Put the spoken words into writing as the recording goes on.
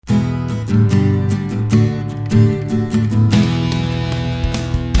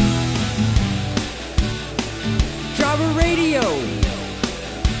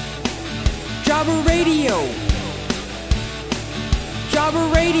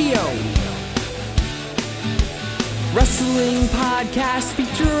Radio. Wrestling podcast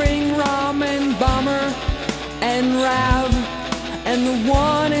featuring Ramen Bomber and Rab and the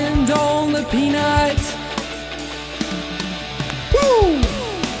one and only Peanut. Woo!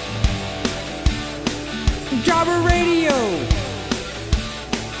 Jobber Radio.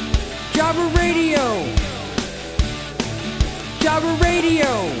 Jobber Radio. Jobber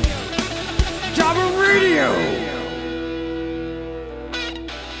Radio. Jobber Radio.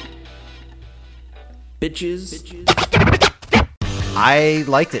 Bitches. I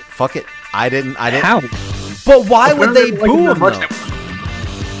liked it. Fuck it. I didn't. How? But why would they boo him though?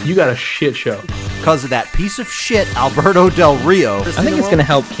 You got a shit show. Because of that piece of shit, Alberto Del Rio. I think it's going to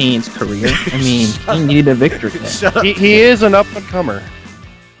help Kane's career. I mean, he needed a victory. Shut up. He is an up-and-comer.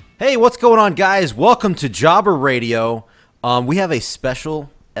 Hey, what's going on, guys? Welcome to Jobber Radio. We have a special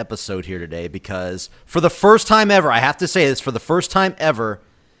episode here today because for the first time ever, I have to say this, for the first time ever,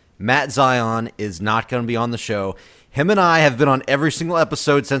 Matt Zion is not going to be on the show. Him and I have been on every single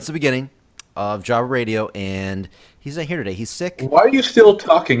episode since the beginning of Jobber Radio, and he's not here today. He's sick. Why are you still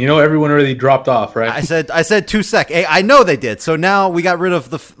talking? You know everyone already dropped off, right? I said 2 sec. Hey, I know they did. So now we got rid of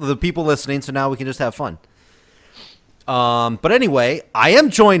the people listening, so now we can just have fun. But anyway, I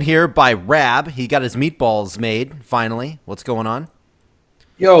am joined here by Rab. He got his meatballs made, finally. What's going on?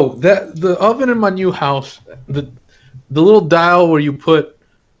 Yo, the oven in my new house, the little dial where you put,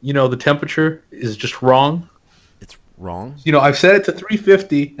 the temperature is just wrong. It's wrong? I've set it to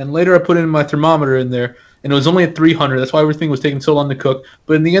 350, and later I put in my thermometer in there, and it was only at 300. That's why everything was taking so long to cook.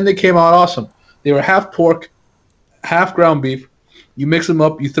 But in the end, they came out awesome. They were half pork, half ground beef. You mix them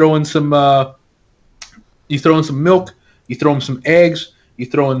up. You throw in some milk. You throw in some eggs. You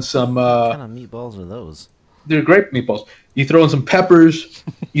throw in some. What kind of meatballs are those? They're great meatballs. You throw in some peppers.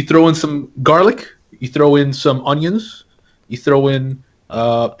 You throw in some garlic. You throw in some onions. You throw in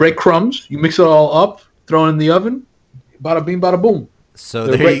breadcrumbs. You mix it all up. Throw it in the oven. Bada bing, bada boom. So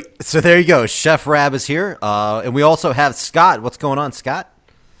there you go. Chef Rab is here, and we also have Scott. What's going on, Scott?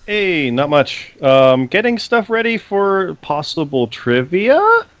 Hey, not much. Getting stuff ready for possible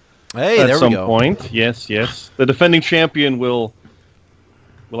trivia. Hey, at there we some go. point. Yes. The defending champion will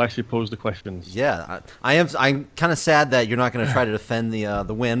actually pose the questions. Yeah, I'm kind of sad that you're not going to try to defend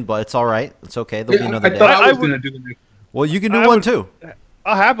the win, but it's all right. It's okay. There'll be another day. I thought I was going to do the next. Well, you can do one too.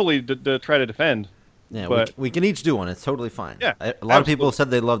 I'll happily try to defend. Yeah, but we can each do one. It's totally fine. Yeah, a lot of people said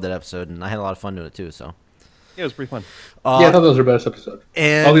they loved that episode, and I had a lot of fun doing it too. So yeah, it was pretty fun. I thought those were the best episode.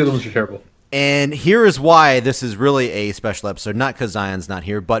 And all the other ones are terrible. And here is why this is really a special episode. Not because Zion's not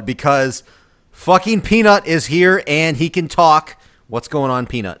here, but because fucking Peanut is here and he can talk. What's going on,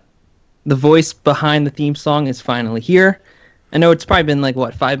 Peanut? The voice behind the theme song is finally here. I know it's probably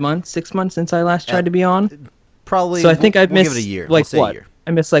been 6 months since I last tried to be on. Probably. So I think I've missed give it a year. what? A year.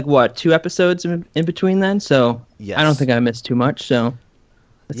 I missed 2 episodes in between then. So yes. I don't think I missed too much. So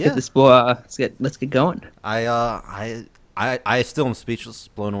let's get this boy. Let's get going. I still am speechless,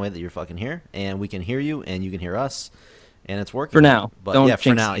 blown away that you're fucking here, and we can hear you, and you can hear us, and it's working. For now. But don't yeah, for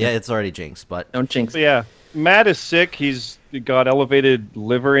jinx now. it. Yeah, it's already jinxed, but Don't jinx So it. yeah, Matt is sick. He's got elevated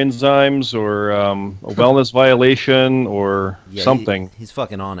liver enzymes or a wellness violation or something. He's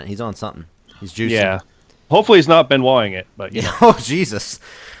fucking on it. He's on something. He's juicing. Yeah. Hopefully he's not Benoiting it, but you know. Oh Jesus!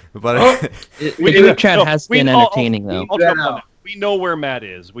 But The group chat has been entertaining, though. I'll jump on that. We know where Matt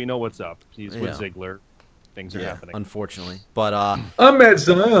is. We know what's up. He's with Ziggler. Things are happening. Unfortunately. But I'm Matt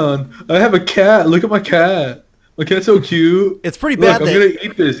Zion. I have a cat. Look at my cat. My cat's so cute. It's pretty bad. Look, I'm gonna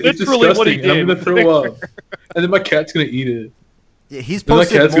eat this. It's Literally what he disgusting. I'm did. gonna throw up, and then my cat's gonna eat it. Yeah, he's my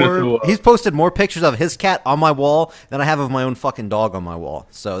posted cat's gonna throw more. up. He's posted more pictures of his cat on my wall than I have of my own fucking dog on my wall.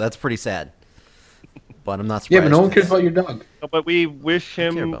 So that's pretty sad. But I'm not surprised. Yeah, but no one cares about your dog. But we wish care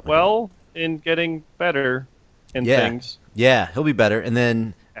him about my well in getting better in things. Yeah, he'll be better. And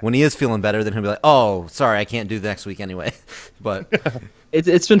then when he is feeling better, then he'll be like, "Oh, sorry, I can't do next week anyway." But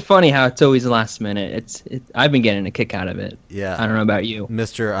It's been funny how it's always last minute. I've been getting a kick out of it. yeah, I don't know about you.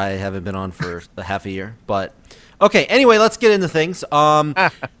 Mister, I haven't been on for a half a year. But okay, anyway, let's get into things.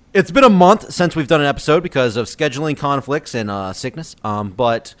 It's been a month since we've done an episode because of scheduling conflicts and sickness.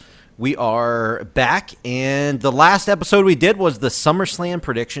 But we are back, and the last episode we did was the SummerSlam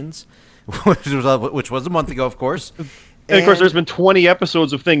predictions, which was a month ago, of course. And of course, there's been 20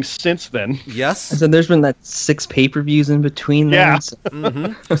 episodes of things since then. Yes. So there's been 6 pay-per-views in between them. Yeah.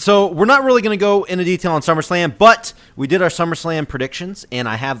 So. So we're not really going to go into detail on SummerSlam, but we did our SummerSlam predictions, and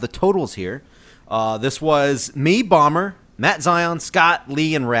I have the totals here. This was me, Bomber, Matt Zion, Scott,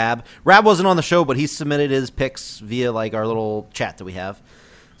 Lee, and Rab. Rab wasn't on the show, but he submitted his picks via our little chat that we have.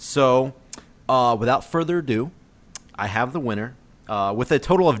 So without further ado, I have the winner. with a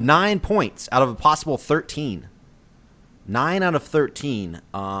total of 9 points out of a possible 13. 9 out of 13.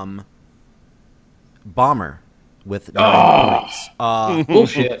 Bomber with 9 points.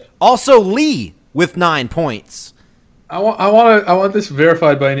 Bullshit. Also, Lee with 9 points. I want this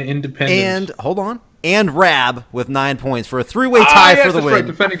verified by an independent. And hold on. And Rab with 9 points for a three-way tie for the that's win. right,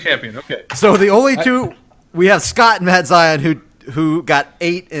 defending champion. Okay. So the only two we have Scott and Matt Zion who got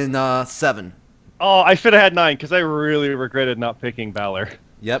 8 and 7. Oh, I should have had 9 because I really regretted not picking Balor.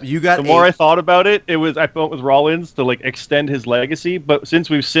 Yep, you got The more 8. I thought about it, I went with Rollins to like extend his legacy. But since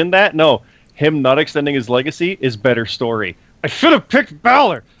we've seen that, no, him not extending his legacy is better story. I should have picked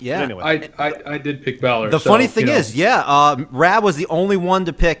Balor. Yeah. But anyway, I did pick Balor. The funny thing is, Rab was the only one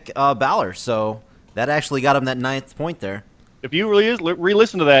to pick Balor, so that actually got him that 9th point there. if you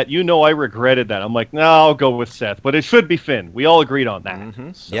re-listen to that, you know I regretted that. I'm like, no, I'll go with Seth, but it should be Finn. We all agreed on that.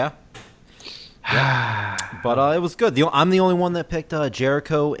 Mm-hmm. So. Yeah. But it was good. I'm the only one that picked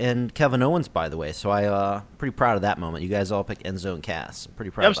Jericho and Kevin Owens, by the way. So I'm pretty proud of that moment. You guys all picked Enzo and Cass. I'm pretty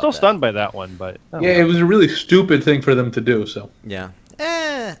proud. Yeah, I'm about still that. stunned by that one, but Yeah, it was a really stupid thing for them to do. So Yeah.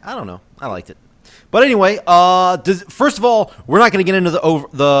 I don't know. I liked it. But anyway, first of all, we're not going to get into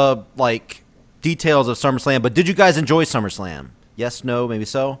the details of SummerSlam. But did you guys enjoy SummerSlam? Yes, no, maybe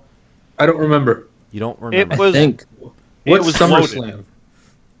so. I don't remember. You don't remember? it was. I think What's was SummerSlam? bloated.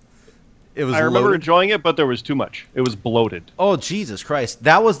 It was. I remember loaded. enjoying it, but there was too much. It was bloated. Oh Jesus Christ!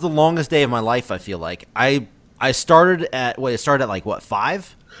 That was the longest day of my life. I feel like I started at It started at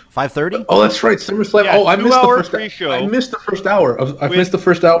 5:30. Oh, that's right, SummerSlam. Yeah, Oh, I missed the 2-hour first pre-show. I missed the first hour. I With- missed the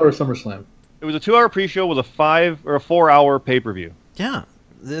first hour of SummerSlam. It was a 2-hour pre-show with a 5 or a 4-hour pay-per-view. Yeah,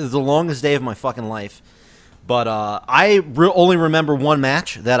 this is the longest day of my fucking life. But I only remember one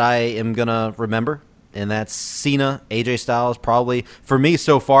match that I am gonna remember, and that's Cena, AJ Styles. Probably for me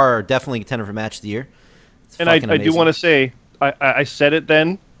so far, definitely contender for match of the year. It's And I fucking do amazing. want to say, I said it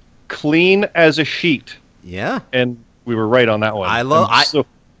then, clean as a sheet, Yeah, and we were right on that one. I love-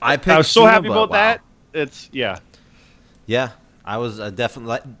 I picked I was so Cena, happy but about wow. that. It's Yeah, I was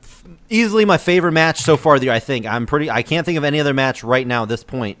definitely easily my favorite match so far of the year. I think I can't think of any other match right now at this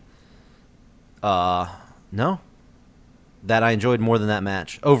point. No, that I enjoyed more than that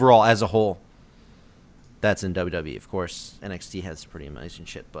match overall as a whole. That's in WWE, of course. NXT has pretty amazing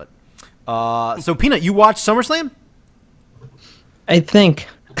shit, but so Peanut, you watched SummerSlam? I think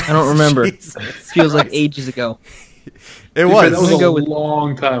I don't remember. Jesus Feels like Christ. ages ago. It That was. was gonna a go with-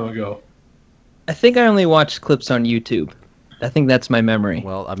 long time ago. I think I only watched clips on YouTube. I think that's my memory.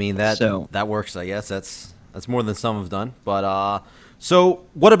 Well, I mean that So- that works. I guess that's more than some have done. But so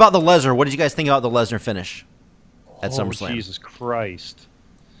what about the Lesnar? What did you guys think about the Lesnar finish at SummerSlam? Jesus Christ.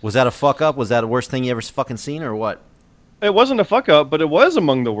 Was that a fuck up? Was that the worst thing you ever fucking seen, or what? It wasn't a fuck up, but it was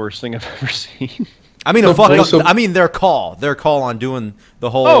among the worst thing I've ever seen. I mean, So- a fuck up. so- I mean, their call on doing the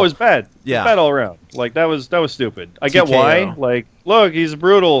whole. Oh, it was bad. Yeah. It was bad all around. Like that was stupid. I get TKO. why. Like, look, he's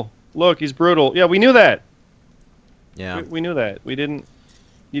brutal. Look, he's brutal. Yeah, we knew that. Yeah. We knew that. You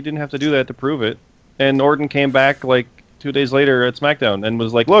didn't have to do that to prove it. And Orton came back like 2 days later at SmackDown and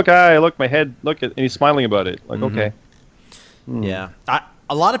was like, "Look, my head. Look at," and he's smiling about it. Like, Mhm. okay. Yeah.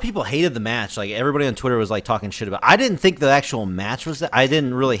 A lot of people hated the match. Like everybody on Twitter was like talking shit about. I didn't think the actual match was that. I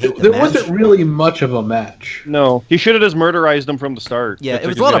didn't really hate the There match. wasn't really much of a match. No, he should have just murderized him from the start. Yeah, if it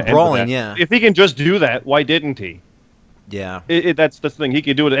was he a lot gonna of end with brawling, that. yeah. If he can just do that, why didn't he? Yeah. That's the thing. He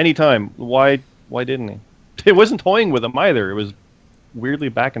could do it at any time. Why didn't he? It wasn't toying with him either. It was weirdly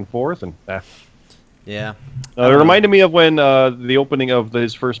back and forth and. Yeah. It reminded me of when the opening of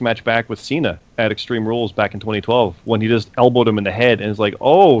his first match back with Cena at Extreme Rules back in 2012, when he just elbowed him in the head and is like,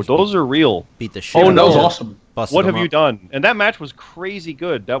 "Oh, those are real. Beat the shit. Oh, out of That was him. awesome. Busted What him have you up. done?" And that match was crazy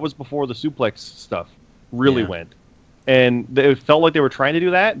good. That was before the suplex stuff really Yeah. went, and it felt like they were trying to do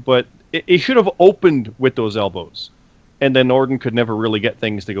that, but it should have opened with those elbows, and then Orton could never really get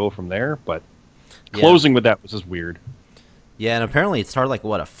things to go from there. But Yeah. closing with that was just weird. Yeah, and apparently it started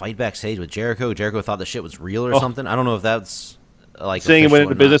a fight backstage with Jericho. Jericho thought the shit was real or Oh. something. I don't know if that's Saying he official went or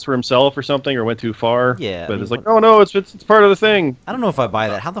into not. business for himself or something, or went too far. Yeah, I but mean, it's like, oh no, it's part of the thing. I don't know if I buy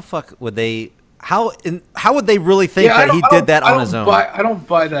that. How the fuck would they? How would they really think I that don't- he I did don't- that I on don't his own? I don't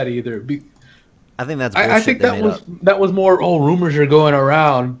buy that either. I think that's bullshit I think they that made up. that was more. Oh, rumors are going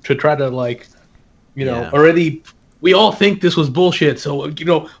around to try to Yeah. already. We all think this was bullshit. So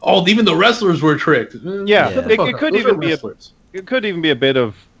even the wrestlers were tricked. Yeah, Shut the it fuck up. could Those even are be a wrestlers. It could even be a bit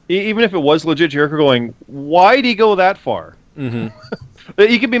of, even if it was legit Jericho going, why'd he go that far? Mm-hmm.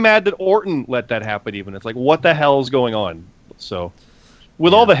 You could be mad that Orton let that happen even. It's like, what the hell is going on? So,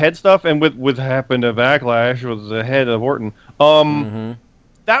 with all the head stuff and with happened to Backlash with the head of Orton, Mm-hmm.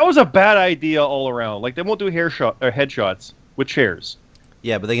 that was a bad idea all around. Like, they won't do headshots. with chairs.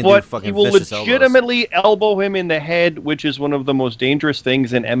 Yeah, but they can do But fucking he will vicious elbows. legitimately elbow him in the head, which is one of the most dangerous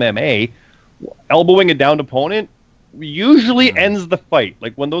things in MMA. Elbowing a downed opponent usually ends the fight.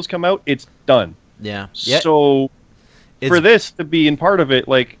 Like when those come out, it's done. Yeah. So for It's- this to be in part of it,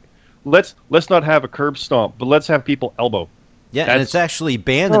 like let's not have a curb stomp, but let's have people elbow. Yeah, and That's- it's actually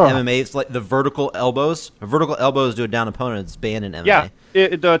banned in Ugh. MMA. It's like the vertical elbows. Vertical elbows to a down opponent. It's banned in MMA. Yeah,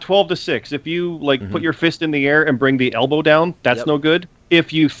 the 12-6. If you like put your fist in the air and bring the elbow down, that's Yep. no good.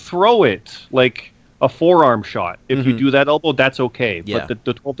 If you throw it like a forearm shot, if you do that elbow, that's okay. Yeah. But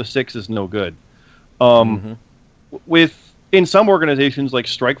the 12-6 is no good. With in some organizations like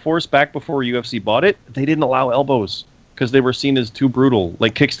Strikeforce, back before UFC bought it, they didn't allow elbows because they were seen as too brutal,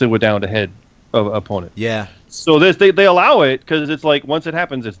 like kicks to a down to head of opponent. Yeah. So they allow it because it's like once it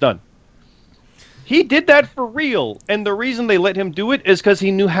happens, it's done. He did that for real, and the reason they let him do it is because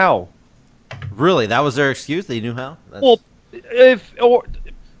he knew how. Really? That was their excuse? They knew how? That's- Well,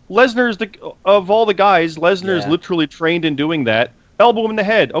 Lesnar's of all the guys, Lesnar's Yeah. literally trained in doing that. Elbow him in the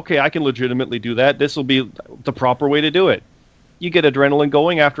head. Okay, I can legitimately do that. This will be the proper way to do it. You get adrenaline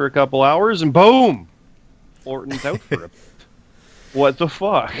going after a couple hours, and boom, Orton's out for a bit. What the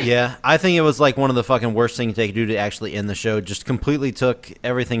fuck? Yeah, I think it was like one of the fucking worst things they could do to actually end the show. Just completely took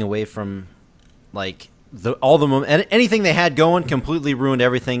everything away from, like, anything they had going. Completely ruined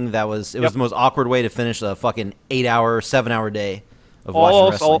everything. It was the most awkward way to finish a fucking 8-hour, 7-hour day of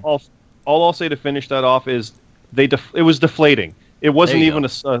watching wrestling. All I'll say to finish that off is it was deflating. It wasn't There you even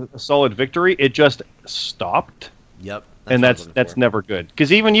a solid victory. It just stopped. Yep, And what I was looking that's for. never good,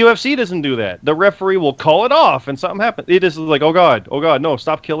 because even UFC doesn't do that. The referee will call it off, and something happens. It is like, oh god, no,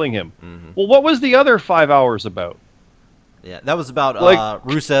 stop killing him. Well, what was the other 5 hours about? Yeah, that was about Like-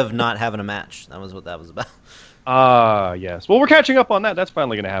 Rusev not having a match. That was what that was about. Yes. Well, we're catching up on that. That's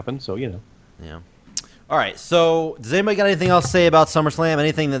finally going to happen. So Yeah. All right. So, does anybody got anything else to say about SummerSlam?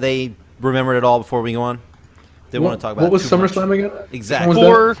 Anything that they remembered at all before we go on? They want to talk about. What was too much? SummerSlam again? Exactly. When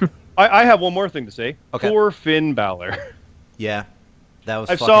was that? I have one more thing to say. Okay. For Finn Balor. Yeah, that was.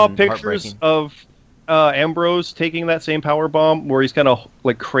 I saw fucking pictures heartbreaking. of Ambrose taking that same power bomb where he's kind of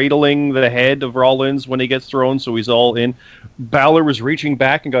like cradling the head of Rollins when he gets thrown, so he's all in. Balor was reaching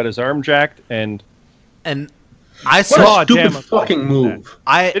back and got his arm jacked, and And I What saw. a stupid damn, I'm fucking move.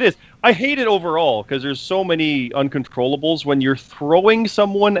 it is. I hate it overall because there's so many uncontrollables when you're throwing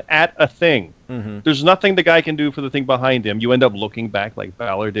someone at a thing. Mm-hmm. There's nothing the guy can do for the thing behind him. You end up looking back like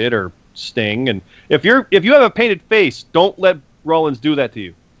Balor did or Sting, and if you have a painted face, don't let Rollins do that to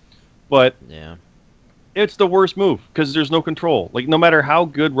you. But Yeah. it's the worst move because there's no control. Like no matter how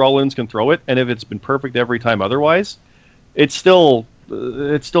good Rollins can throw it, and if it's been perfect every time otherwise, it's still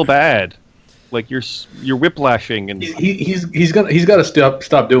bad. Like you're whiplashing, and He's got to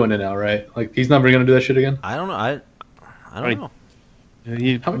stop doing it now, right? Like he's never gonna do that shit again. I don't know. I don't Right. know.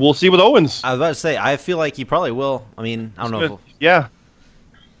 we'll see with Owens. I was about to say. I feel like he probably will. I mean, I don't know. Yeah.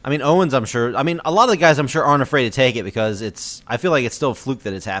 I mean, Owens, I'm sure. I mean, a lot of the guys, I'm sure, aren't afraid to take it because it's. I feel like it's still a fluke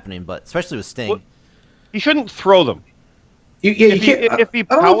that it's happening, but especially with Sting. Well, He shouldn't throw them. You If he- can't. if he I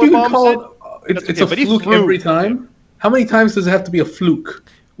don't know if you can powerbombs call it, it's that's a okay, but he fluke threw- every time. How many times does it have to be a fluke?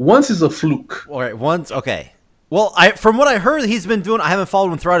 Once is a fluke. All right, once okay. Well, from what I heard, he's been doing. I haven't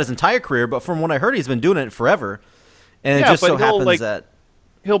followed him throughout his entire career, but from what I heard, he's been doing it forever. And it Yeah, just but so he'll, happens like- that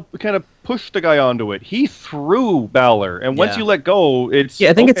He'll kind of push the guy onto it. He threw Balor, and once Yeah. you let go, it's Yeah,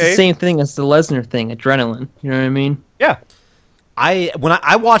 I think it's okay. the same thing as the Lesnar thing, adrenaline. You know what I mean? Yeah, when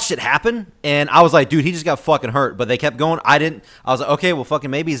I watched it happen, and I was like, dude, he just got fucking hurt. But they kept going. I was like, okay, well, fucking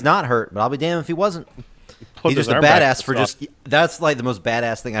maybe he's not hurt, but I'll be damned if he wasn't. put He's his just a arm back badass to for stop. just. That's like the most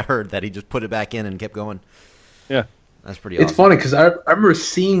badass thing I heard, that he just put it back in and kept going. Yeah. That's pretty It's awesome. funny because I remember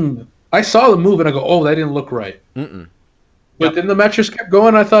seeing. I saw the move and I go, "Oh, that didn't look right." Mm-mm. But then the match just kept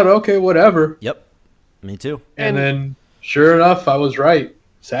going. I thought, "Okay, whatever." Yep. Me too. And then, sure enough, I was right.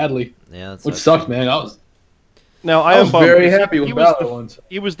 Sadly, Yeah. That's which sucked, man. Now I I was am bummed very because happy he with was Balor once.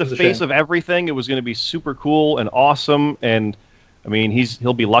 He was the It was a face shame. of everything. It was going to be super cool and awesome, and I mean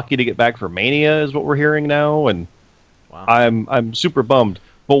he'll be lucky to get back for Mania, is what we're hearing now, and Wow. I'm super bummed.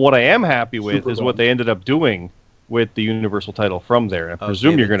 But what I am happy with Super is what bummed. they ended up doing with the Universal title from there. I Oh,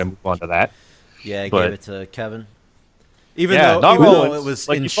 presume gave you're it- going to move on to that. Yeah, I but- gave it to Kevin. Even Yeah, though, not even though Rollins, it was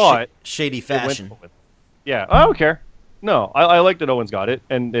like in you thought. shady It went fashion. Owens. Yeah, I don't care. No, I like that Owens got it,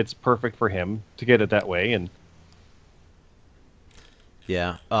 and it's perfect for him to get it that way, and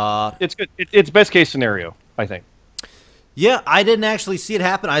Yeah. it's good. It's best case scenario, I think. Yeah, I didn't actually see it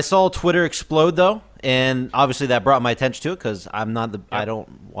happen. I saw Twitter explode though, and obviously that brought my attention to it because I don't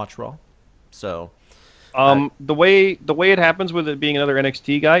watch Raw, so The way it happens with it being another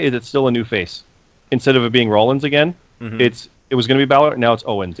NXT guy is it's still a new face instead of it being Rollins again. It was going to be Balor. Now it's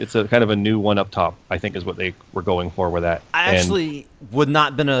Owens. It's a kind of a new one up top. I think is what they were going for with that. I actually would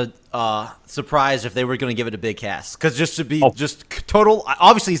not been a surprise if they were going to give it a Big Cass, because just to be just total.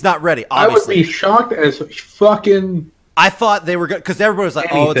 Obviously, he's not ready. Obviously. I would be shocked as fucking. I thought they were good because everybody was like,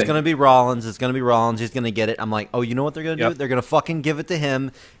 "Oh, it's Anything. going to be Rollins. It's going to be Rollins. He's going to get it." I'm like, "Oh, you know what they're going to do? Yep. They're going to fucking give it to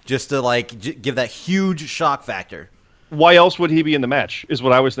him just to like give that huge shock factor." Why else would he be in the match? Is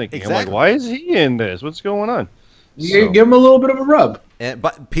what I was thinking. Exactly. I'm like, why is he in this? What's going on? You give him a little bit of a rub.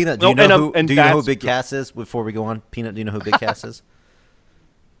 But Peanut, do No, you know and, who? and Do you know who that's Big true. Cass is? Before we go on, Peanut, do you know who Big Cass is?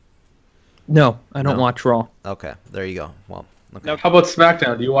 No, I don't No. watch Raw. Okay, there you go. Well, okay. Now, How about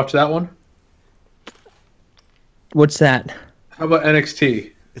SmackDown? Do you watch that one? What's that? How about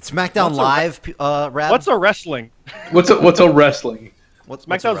NXT? It's SmackDown Live. Rab? what's a wrestling? What's a wrestling? what's a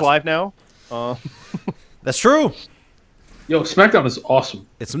SmackDown's wrestling? live now. That's true. Yo, SmackDown is awesome.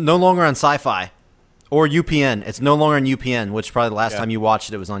 It's no longer on Sci-Fi or UPN. It's no longer on UPN, which probably the last Yeah. time you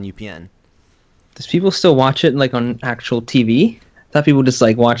watched it was on UPN. Does people still watch it like on actual TV? I thought people just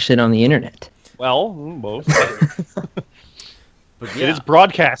like watched it on the internet. Well, both. But It is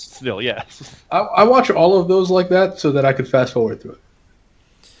broadcast still. Yes. I watch all of those like that so that I could fast forward through it.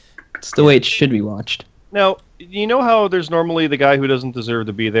 It's the way it should be watched. Now, you know how there's normally the guy who doesn't deserve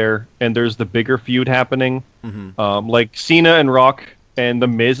to be there, and there's the bigger feud happening, like Cena and Rock, and the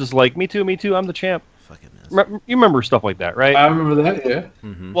Miz is like, "Me too, I'm the champ." Fucking Miz. You remember stuff like that, right? I remember that, yeah.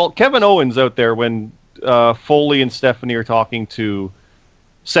 Well, Kevin Owens out there when Foley and Stephanie are talking to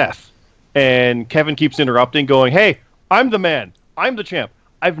Seth, and Kevin keeps interrupting, going, "Hey, I'm the man. I'm the champ."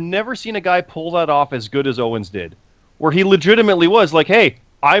 I've never seen a guy pull that off as good as Owens did, where he legitimately was like, "Hey,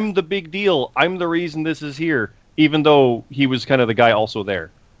 I'm the big deal. I'm the reason this is here," even though he was kind of the guy also there.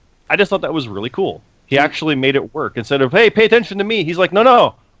 I just thought that was really cool. He actually made it work. Instead of, "Hey, pay attention to me," he's like,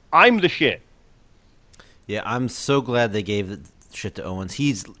 "No, I'm the shit." Yeah, I'm so glad they gave the shit to Owens.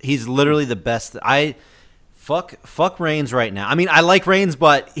 He's literally the best. Fuck Reigns right now. I mean, I like Reigns,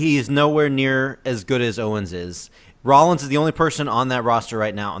 but he's nowhere near as good as Owens is. Rollins is the only person on that roster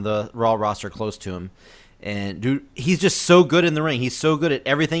right now, on the Raw roster, close to him. And dude, he's just so good in the ring. He's so good at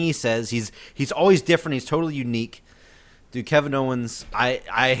everything he says. He's always different. He's totally unique. Dude, Kevin Owens,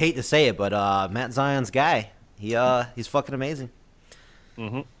 I hate to say it, but Matt Zion's guy. He's fucking amazing.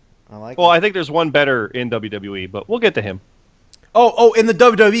 Mhm. I like Well, him. I think there's one better in WWE, but we'll get to him. Oh, in the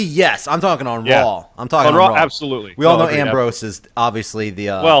WWE, yes. I'm talking on Yeah. Raw. I'm talking On on Raw, Raw. absolutely. We all No, know agreed, Ambrose is obviously the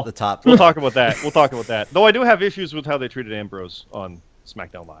Well, top. We'll talk about that. Though I do have issues with how they treated Ambrose on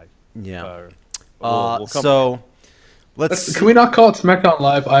SmackDown Live. Yeah. We'll come- So let's. Can we not call it SmackDown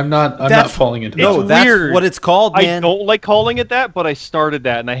Live? I'm not That's- falling into No, it. that's weird. what it's called, I man. don't like calling it that, but I started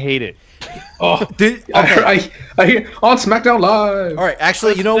that and I hate it. Oh, Dude, okay. I hear on SmackDown Live. All right.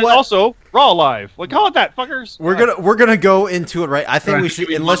 Actually, you know And what? also, Raw Live. Like, call it that, fuckers. We're gonna go into it, right? I think we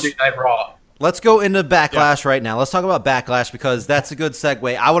should. Unless Monday Night Raw. let's go into Backlash right now. Let's talk about Backlash because that's a good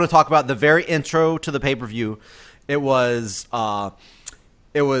segue. I want to talk about the very intro to the pay-per-view. It was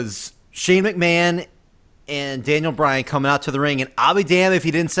Shane McMahon and Daniel Bryan coming out to the ring, and I'll be damned if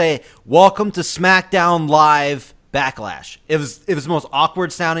he didn't say, "Welcome to SmackDown Live Backlash." It was the most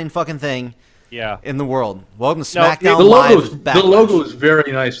awkward sounding fucking thing Yeah. in the world. Welcome to No, SmackDown The Live logo, Backlash. the logo is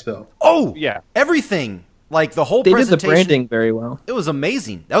very nice though. Oh Yeah. everything, like the whole They did the presentation. branding very well. It was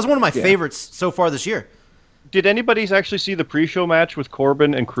amazing. That was one of my favorites so far this year. Did anybody actually see the pre-show match with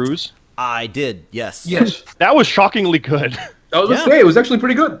Corbin and Cruz? I did, yes. Yes, That was shockingly good. that was Yeah. okay. It was actually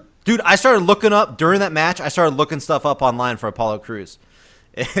pretty good. Dude, I started looking up during that match. I started looking stuff up online for Apollo Crews,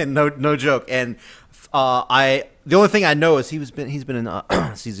 and no joke. And the only thing I know is he's been in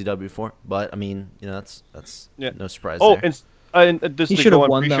CZW before. But I mean, that's Yeah. no surprise. Oh, there. and this He thing should go have on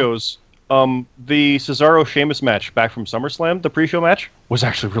won, though. pre-shows. The Cesaro Sheamus match back from SummerSlam, the pre-show match, was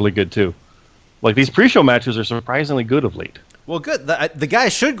actually really good too. Like, these pre-show matches are surprisingly good of late. Well, good. The guy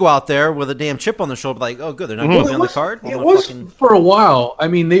should go out there with a damn chip on their shoulder, like, oh, good, they're not going to be on the card. I'm It gonna was fucking- for a while. I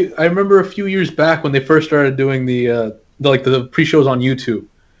mean, I remember a few years back when they first started doing the pre-shows on YouTube.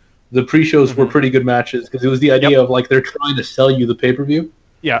 The pre-shows were pretty good matches because it was the idea of like they're trying to sell you the pay-per-view.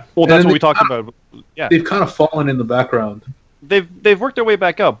 Yeah, well, And that's then what we they- talked about. Yeah, They've kind of fallen in the background. they've worked their way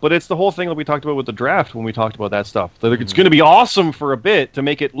back up, but it's the whole thing that we talked about with the draft when we talked about that stuff. That it's going to be awesome for a bit to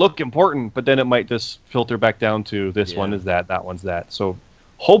make it look important, but then it might just filter back down to this one is that one's that. So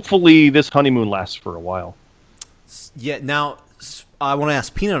hopefully this honeymoon lasts for a while. Yeah, now I want to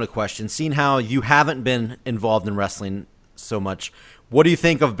ask Peanut a question. Seeing how you haven't been involved in wrestling so much, what do you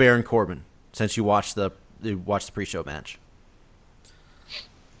think of Baron Corbin since you watched the pre-show match?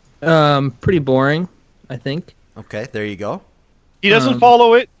 Pretty boring, I think. Okay, there you go. He doesn't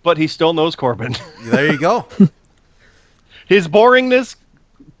follow it, but he still knows Corbin. There you go. His boringness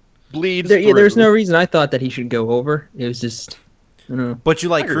bleeds. There's through. no reason I thought that he should go over. It was just, I don't know. But you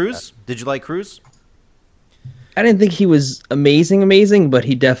like I agree with Cruz? Did you like Cruz? I didn't think he was amazing, but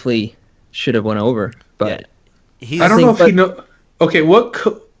he definitely should have went over. But He's I don't know if but- he know. Okay,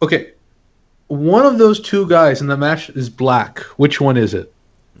 okay, one of those two guys in the match is black. Which one is it?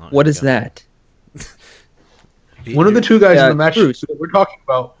 what is that? One of the two guys Yeah, in the match Cruz. that we're talking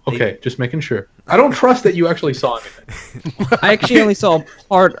about. Okay, just making sure. I don't trust that you actually saw anything. I actually only saw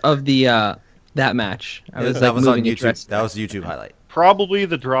part of the that match. I was that like was on moving YouTube. interest. That was a YouTube highlight. Probably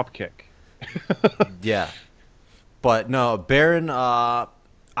the drop kick. Yeah, but no, Baron.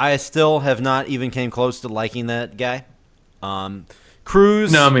 I still have not even came close to liking that guy.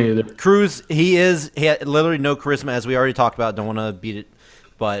 Cruz. No, me either. Cruz. He had literally no charisma, as we already talked about. Don't want to beat it,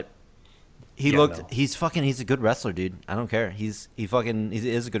 but he Yeah, looked. no. He's a good wrestler, dude. I don't care. He is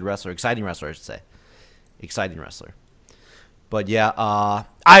a good wrestler. Exciting wrestler, I should say. Exciting wrestler. But yeah,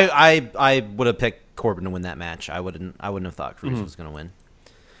 I would have picked Corbin to win that match. I wouldn't have thought Cruz was going to win.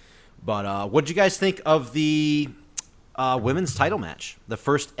 But what did you guys think of the women's title match? The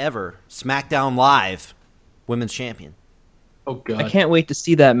first ever SmackDown Live women's champion. Oh god. I can't wait to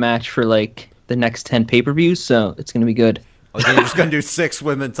see that match for like the next 10 pay-per-views. So it's gonna be good. Oh, you're just going to do six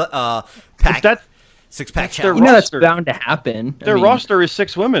women's pack, That's six-pack their challenge. You know that's roster. bound to happen. I their mean, roster is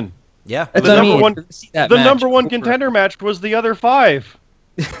 6 women. Yeah. That's The what I number mean. one- To see that The match number one over. contender match was the other 5.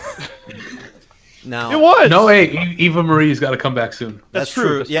 No, It was. No, hey, Eva Marie's got to come back soon. That's true,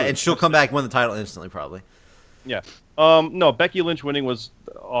 true. that's Yeah, true. and she'll come back and win the title instantly, probably. Yeah. No, Becky Lynch winning was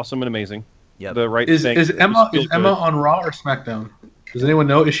awesome and amazing. Yep. The right Is thing. Emma It was still good. on Raw or SmackDown? Does anyone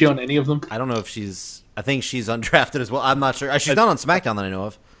know? Is she on any of them? I don't know if she's. I think she's undrafted as well. I'm not sure. She's not on SmackDown that I know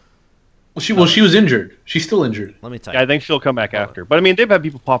of. Well, she was injured. She's still injured. Let me tell Yeah, you. I think she'll come back after. But I mean, they've had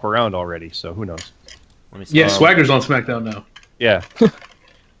people pop around already, so who knows? Let me see. Yeah, Swagger's on SmackDown now. Yeah.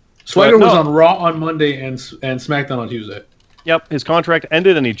 Swagger But was no. on Raw on Monday and SmackDown on Tuesday. Yep. His contract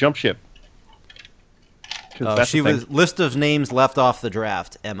ended and he jumped ship. 'Cause that's She the thing. was list of names left off the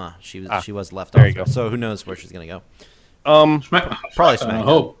draft. Emma. She was left there off. you go. So who knows where she's gonna go? Probably SmackDown. I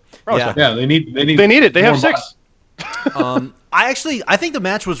hope. Probably Yeah. so. Yeah, they need. They need it. They have more 6. I think the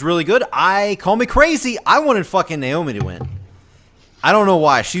match was really good. Call me crazy. I wanted fucking Naomi to win. I don't know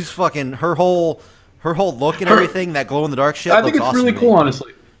why. She's fucking her whole look and everything. That glow in the dark shit. I think looks it's awesome really to cool, me.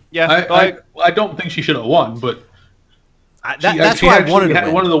 honestly. Yeah. I don't think she should have won, but That's she why I actually wanted to had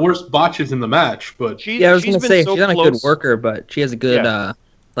win. one of the worst botches in the match. But Yeah, I was she's gonna been say so she's not a close, good worker, but she has a good Yeah.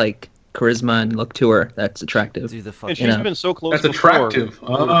 like charisma and look to her that's attractive. Dude, the And fucking she's Yeah. been so close. that's before. attractive.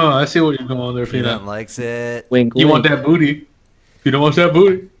 Oh, I see what you're going there, Peanut Fina. likes it. Wink, You want wink. that booty? You don't want that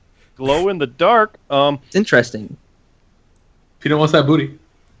booty. Glow in the dark. It's interesting. Peanut wants that booty.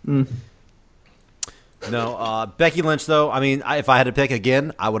 No, Becky Lynch though. I mean, if I had to pick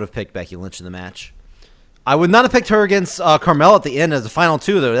again, I would have picked Becky Lynch in the match. I would not have picked her against Carmella at the end as the final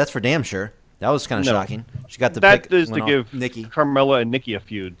 2 though. That's for damn sure. That was kind of No. shocking. She got the That pick. is to went off give Nikki. Carmella and Nikki a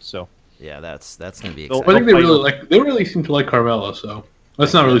feud. So Yeah, that's gonna be Don't- exciting. I think they play really them. They really seem to like Carmella, so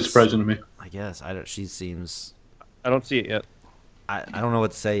that's not really Yes. surprising to me. I guess I don't. She seems. I don't see it yet. I don't know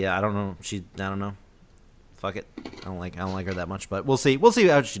what to say. Yeah, I don't know. I don't know. Fuck it. I don't like her that much, but we'll see. We'll see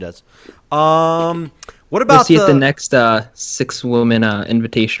how she does. What We'll about see at the next 6-woman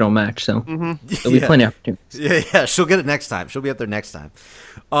invitational match. So Mm-hmm. there'll be Yeah. plenty of opportunities. Yeah, she'll get it next time. She'll be up there next time.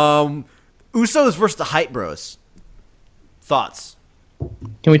 Usos versus the Hype Bros. Thoughts?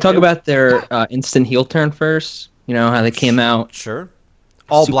 Can we talk about their instant heel turn first? You know how they came out Sure.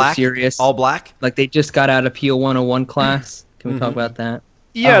 All super black. serious. All black. like they just got out of heel 101 class. Can we talk about that?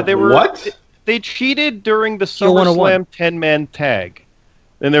 Yeah, they were. What? They cheated during the Heel 101. SummerSlam 10-man tag.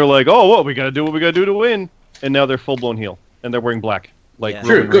 And they're like, "Oh, what we gotta do? What we gotta do to win?" And now they're full blown heel, and they're wearing black, like Yeah.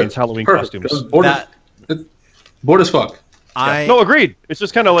 Roman Sure, good. Reigns Halloween Perfect. costumes. Bored, That- bored as fuck. I No, agreed. It's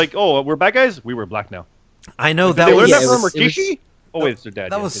just kind of like, "Oh, we're bad guys. We were black now." I know Did that they learn was that it from was- it was- Rikishi? Oh wait, it's their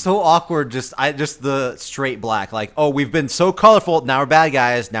dad. that yeah, was it's- so awkward. Just the straight black. Like, oh, we've been so colorful. Now we're bad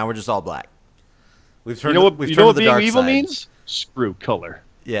guys. Now we're just all black. We've turned. You know what? We've You turned know to what the being dark evil side. means? Screw color.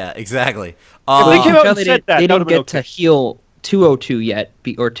 Yeah, exactly. If they came You out can and tell said they that, didn't that would've get been to heel 202 yet,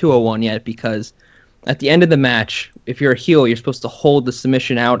 or 201 yet, because at the end of the match, if you're a heel, you're supposed to hold the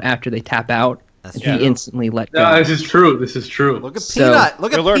submission out after they tap out, That's and true. he instantly let No, go. this is true. This is true. Look at So- Peanut.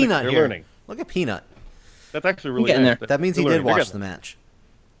 Look They're at learning, Peanut they're here. learning. Look at Peanut. That's actually really getting nice. there. That means he They're did learning. watch They're the match.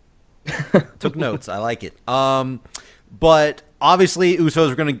 Took notes. I like it. But obviously Usos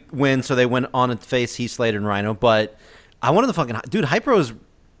were going to win, so they went on to face Heath Slater and Rhino. But I wanted the fucking dude Hype Bros.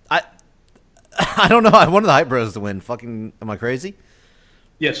 I don't know. I wanted the Hype Bros to win. Fucking, am I crazy?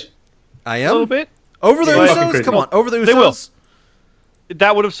 Yes. I A little am. bit. Over the Yeah, fucking Usos? crazy. Come on, over the Usos? They will.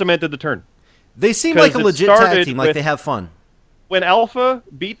 That would have cemented the turn. They seem 'Cause like a it legit tag started team, like with- they have fun. When Alpha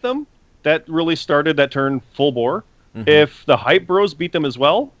beat them, that really started that turn full bore. Mm-hmm. If the Hype Bros beat them as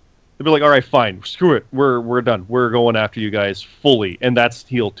well, they'd be like, all right, fine, screw it. We're done. We're going after you guys fully. And that's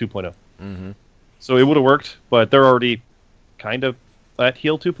heel 2.0. Mm-hmm. So it would have worked, but they're already kind of at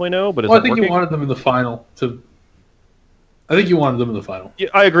heel 2.0, but it's Well, I not think working. you wanted them in the final. I think you wanted them in the final. Yeah,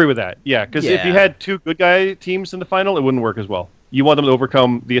 I agree with that. Yeah, because if you Yeah. had two good guy teams in the final, it wouldn't work as well. You want them to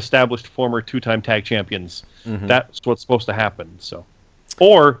overcome the established former two-time tag champions. Mm-hmm. That's what's supposed to happen. So,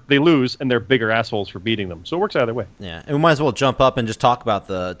 or they lose and they're bigger assholes for beating them. So it works either way. Yeah, and we might as well jump up and just talk about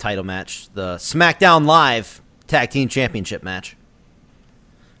the title match, the SmackDown Live Tag Team Championship match.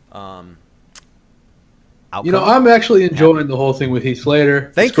 Outcome. You know, I'm actually enjoying the whole thing with Heath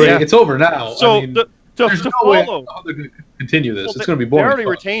Slater. Thank It's great. you. It's over now. So I mean, to there's no way how they're going to continue this. well, It's going to be boring. They already as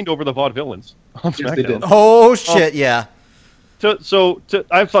fuck. retained over the Vaudevillains on Yes, they SmackDown. did. Oh shit! Yeah.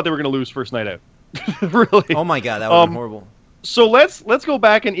 I thought they were going to lose first night out. Really. Oh my god, that would have been Um, horrible. So let's go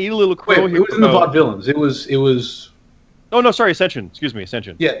back and eat a little crow Wait, here. it was in the about- Vaudevillains. It was. Oh no, sorry, Ascension. Excuse me,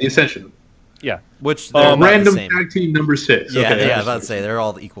 Ascension. Yeah, the Ascension. Yeah. Which they're about the Random same. tag team number 6. Yeah, Okay, yeah. I I was about to understand. say they're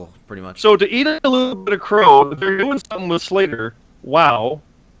all equal, pretty much. So to eat a little bit of crow, they're doing something with Slater. Wow.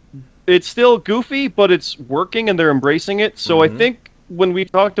 It's still goofy, but it's working and they're embracing it. So I think when we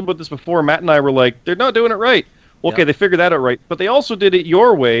talked about this before, Matt and I were like, they're not doing it right. Okay, Yep. they figured that out right. But they also did it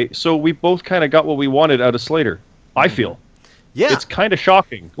your way, so we both kind of got what we wanted out of Slater. I feel. yeah, It's kind of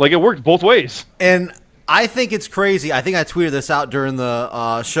shocking. Like, it worked both ways. and I think it's crazy. I think I tweeted this out during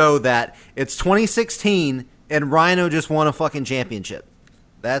the show that it's 2016 and Rhino just won a fucking championship.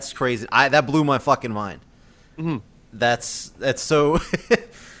 That's crazy. That blew my fucking mind. Mm-hmm. That's so.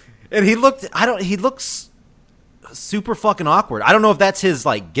 And he looks super fucking awkward. I don't know if that's his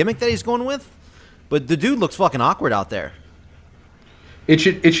like gimmick that he's going with, but the dude looks fucking awkward out there. It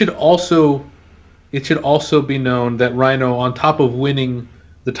should also be known that Rhino, on top of winning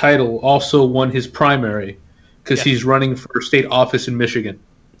the title, also won his primary because Yes. he's running for state office in Michigan.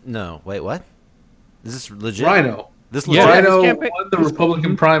 No, wait, what? Is this legit? Rhino. This Yeah, legit? Rhino his campaign- won the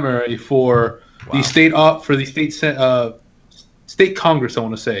Republican primary for Wow. the state Congress. I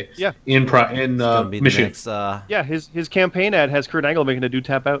want to say. Yeah. In Gonna be the Michigan. next, Yeah, his campaign ad has Kurt Angle making a dude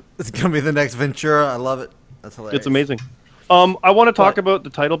tap out. it's gonna be the next Ventura. I love it. That's hilarious. It's amazing. I want to talk But- about the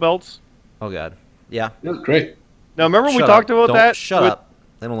title belts. Oh god. Yeah. That was great. Now, remember we Shut talked up. about Don't- that? Shut with- up.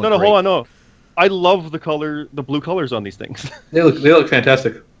 They don't look No, no, great. hold on, no. I love the blue colors on these things. They look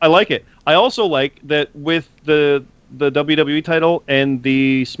fantastic. I like it. I also like that with the WWE title and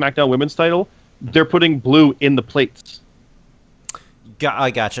the SmackDown Women's title, they're putting blue in the plates.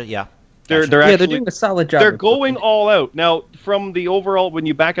 I gotcha. Yeah. They're Gotcha. Yeah, actually they're doing a solid job. they're of going putting it. all out. Now, from the overall, when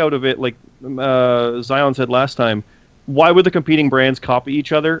you back out of it, like Zion said last time, why would the competing brands copy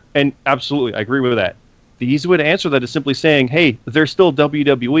each other? And absolutely, I agree with that. The easy way to answer that is simply saying, hey, they're still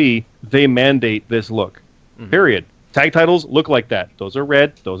WWE. They mandate this look. Period. Tag titles look like that. Those are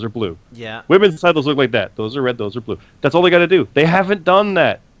red. Those are blue. Yeah. Women's titles look like that. Those are red. Those are blue. That's all they got to do. They haven't done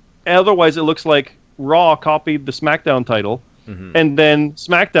that. Otherwise, it looks like Raw copied the SmackDown title, and then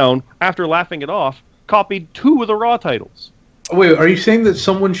SmackDown, after laughing it off, copied two of the Raw titles. Wait, are you saying that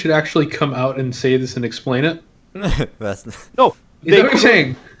someone should actually come out and say this and explain it? That's No, Is that what you're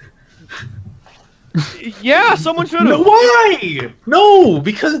saying? Yeah, someone should No, have. why? No,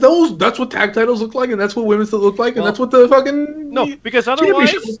 because that's what tag titles look like, and that's what women's titles look like, and that's what the fucking No, because otherwise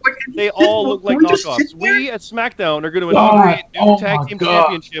championship looks like. they all look like Can we just knockoffs. sit there? We at SmackDown are going to God, inaugurate new oh tag my team God.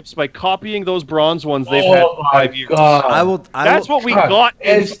 championships by copying those bronze ones they've had Oh for my 5 years. God. I will. That's what we God, got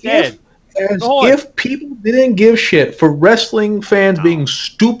as instead. As Hold on. if people didn't give shit for wrestling fans being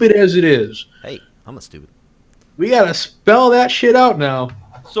stupid as it is. Hey, I'm a stupid. We gotta spell that shit out now.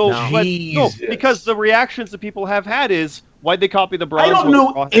 So, No. no, Jesus. because the reactions that people have had is, why'd they copy the I bronze don't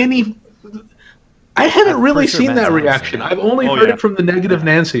ones? know any. I haven't I'm really pretty sure seen Matt that Zion's reaction. saying I've only Oh, heard yeah. it from the negative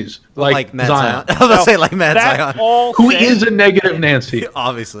Nancy's, like Matt Zion, Zion. I was gonna say like Matt That Zion. all who said, is a negative Nancy.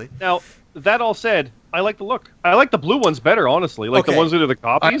 Obviously. Now, that all said, I like the look. I like the blue ones better, honestly. Like Okay. the ones that are the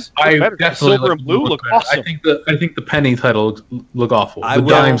copies. I look better. definitely Silver like and blue the look better. awesome. I think the penny title look awful. I The will-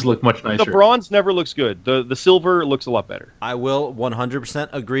 dimes look much nicer. The bronze never looks good. The silver looks a lot better. I will 100%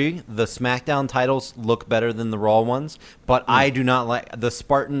 agree. The SmackDown titles look better than the Raw ones, but I do not like the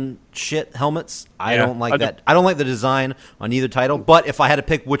Spartan shit helmets. I Yeah, don't like I do- that. I don't like the design on either title. But if I had to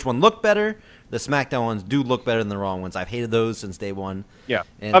pick which one looked better, the SmackDown ones do look better than the Raw ones. I've hated those since day one. Yeah,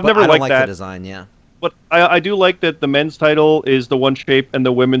 And, I've but never I don't liked like that. the design. Yeah. But I do like that the men's title is the one shape and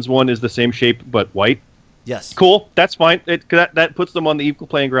the women's one is the same shape but white. Yes. Cool, that's fine. That puts them on the equal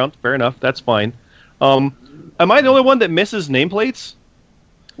playing ground. Fair enough, that's fine. Am I the only one that misses nameplates?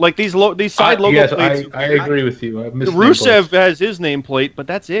 Like these side logo yes, plates. I agree with you. I missed Rusev nameplates. has his nameplate, but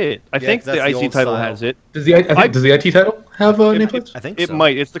that's it. I think 'cause the that's the IC old title style. has it. Does the IT title have nameplates? I think It so.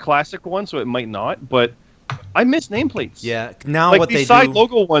 might. It's the classic one, so it might not. But I miss nameplates. Yeah. Now like what these they side do.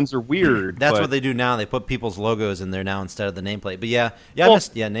 logo ones are weird. That's but what they do now. They put people's logos in there now instead of the nameplate. But yeah, I Well,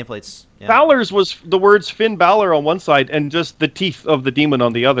 missed nameplates. Yeah. Balor's was the words Finn Balor on one side and just the teeth of the demon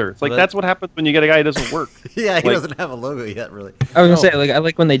on the other. It's like Well, that's what happens when you get a guy who doesn't work. Yeah, he Like- doesn't have a logo yet, really. I was gonna say, like, I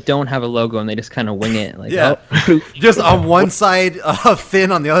like when they don't have a logo and they just kind of wing it. Like, Yeah. oh, Just on one side,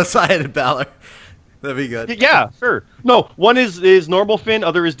 Finn, on the other side, Balor. That'd be good. Yeah, sure. No, one is normal Finn,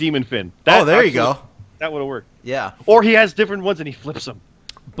 other is demon Finn. That Oh, there you actually- go. That would have worked. Yeah, Or he has different ones and he flips them.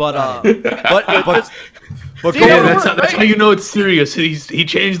 but but See, go yeah, on. That's how you know it's serious. He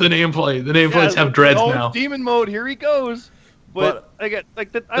changed the nameplate. The nameplates have dreads now. Demon mode, here he goes. But I get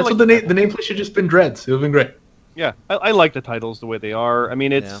like that. I That's like what the nameplate should just been dreads. It would have been great. Yeah, I like the titles the way they are. I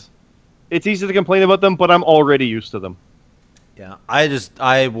mean, it's easy to complain about them, but I'm already used to them. Yeah,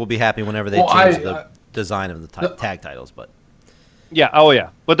 I will be happy whenever they Well, change I- the design of the tag titles. But Yeah. Oh yeah.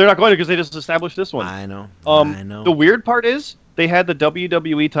 But they're not going to because they just established this one. I know. I know. The weird part is they had the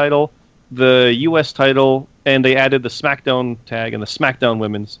WWE title, the US title, and they added the SmackDown tag and the SmackDown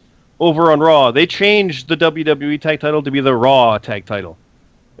Women's over on Raw. They changed the WWE tag title to be the Raw tag title,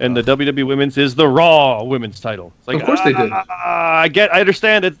 and the WWE Women's is the Raw Women's title. It's like, Of course they did. I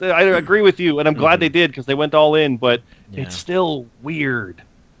understand it. I agree with you, and I'm glad they did because they went all in. But Yeah. it's still weird.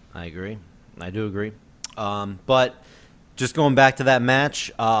 I agree. I do agree. But just going back to that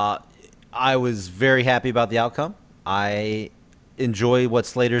match, I was very happy about the outcome. I enjoy what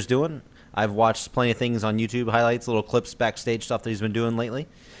Slater's doing. I've watched plenty of things on YouTube, highlights, little clips, backstage stuff that he's been doing lately.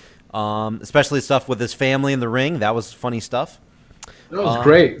 Especially stuff with his family in the ring. That was funny stuff. That was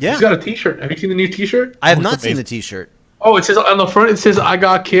great. yeah. He's got a T-shirt. Have you seen the new T-shirt? I have not seen the T-shirt. Oh, it says on the front it says "I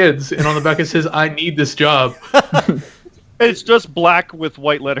got kids," and on the back it says "I need this job." It's just black with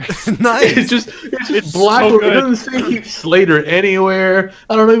white letters. Nice. It's just It's black. so It good. doesn't say Heath Slater anywhere.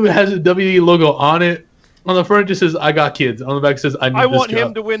 I don't know if it has a WWE logo on it. On the front it just says "I got kids." On the back it says "I need I this want job."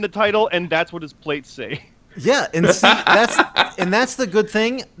 him to win the title, and that's what his plates say. Yeah, and see, that's the good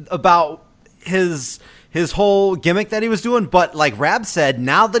thing about his whole gimmick that he was doing. But like Rab said,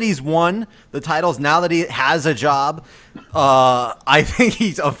 now that he's won the titles, now that he has a job, I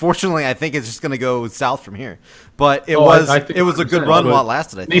think unfortunately I think it's just gonna go south from here. But it I think it was a good 100%, run but while it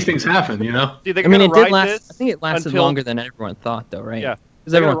lasted. I think. These things happen, you know. See, they're I mean, gonna it did ride last. this I think it lasted until- longer than everyone thought, though, right? Yeah,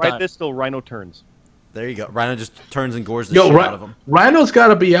 because they're gonna everyone ride thought. this till Rhino turns. There you go. Rhino just turns and gores the Yo, shit out of him. Rhino's got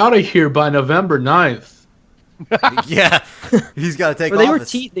to be out of here by November 9th. Yeah, he's got to take But they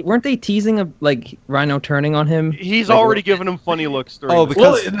office. weren't they teasing of like Rhino turning on him? He's Like, already given him funny looks. During Oh, this.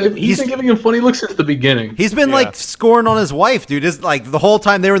 because Well, he's been giving him funny looks since the beginning. He's been Yeah. like scoring on his wife, dude. Is like the whole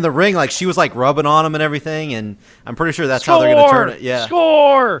time they were in the ring, like she was like rubbing on him and everything. And I'm pretty sure that's how they're gonna turn it. Yeah,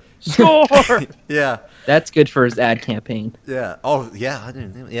 Score! Score! yeah, That's good for his ad campaign. yeah. Oh, yeah. I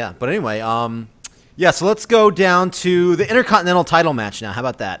didn't. Yeah, but anyway, yeah. So let's go down to the Intercontinental title match now. How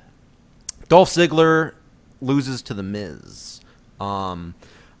about that? Dolph Ziggler loses to the Miz. I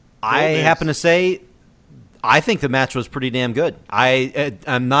Miz. happen to say, I think the match was pretty damn good.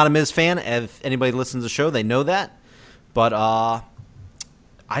 I'm not a Miz fan. If anybody listens to the show, they know that. But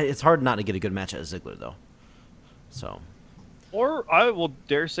it's hard not to get a good match out of Ziggler, though. So or I will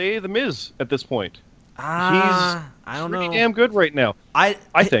dare say the Miz at this point. I don't Pretty know. damn good right now. I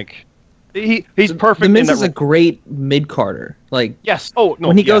think he's perfect. The Miz in is that a great mid Carter. Like yes. Oh no.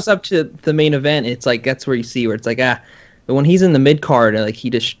 when he yeah. goes up to the main event, it's like that's where you see where it's like but when he's in the mid card, like he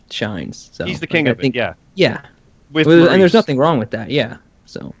just shines. So he's the king like, of it. Yeah. Yeah. With And there's Maurice. nothing wrong with that. Yeah.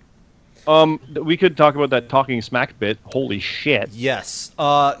 So We could talk about that talking smack bit. Holy shit. Yes,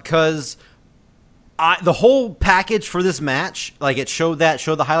 because the whole package for this match, like it showed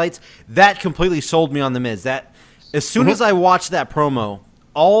the highlights, that completely sold me on the Miz. That as soon as I watched that promo,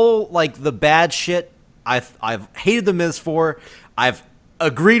 all like the bad shit I've hated the Miz for, I've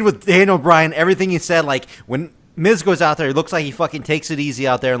agreed with Daniel Bryan everything he said. Like when Miz goes out there, it looks like he fucking takes it easy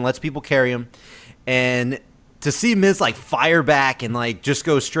out there and lets people carry him, and to see Miz like fire back and like just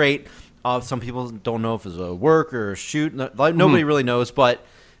go straight. Some people don't know if it's a work or a shoot. Like nobody really knows, but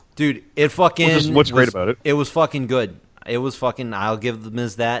dude, it fucking. What's great about it? It was fucking good. It was fucking. I'll give the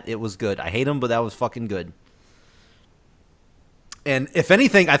Miz that. It was good. I hate him, but that was fucking good. And if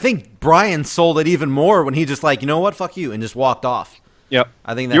anything, I think Bryan sold it even more when he just like, you know what, fuck you, and just walked off. Yep.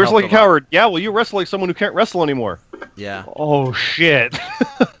 I think that You wrestle like a helped lot. coward. Yeah. Well, you wrestle like someone who can't wrestle anymore. Yeah, Oh shit.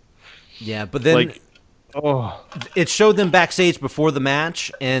 yeah. But then, Like- Oh, it showed them backstage before the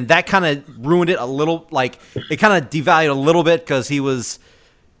match, and that kind of ruined it a little. Like, it kind of devalued a little bit because he was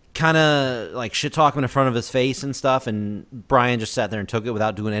kind of like shit talking in front of his face and stuff, and Brian just sat there and took it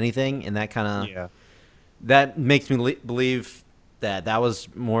without doing anything, and that kind of yeah. that makes me believe that was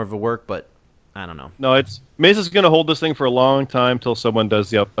more of a work, but I don't know. No, Miz is going to hold this thing for a long time till someone does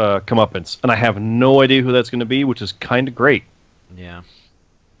the comeuppance, and I have no idea who that's going to be, which is kind of great. Yeah,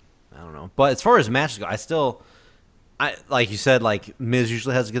 I don't know. But as far as matches go, I like you said, like Miz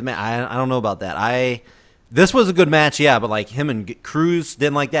usually has a good match. I don't know about that. This was a good match, yeah, but like him and Cruz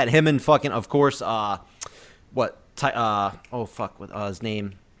didn't like that. Him and fucking, of course, oh fuck, what his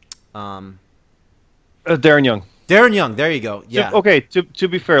name? Darren Young. Darren Young. There you go. Yeah. Okay. To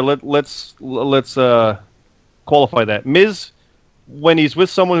be fair, let's qualify that. Miz, when he's with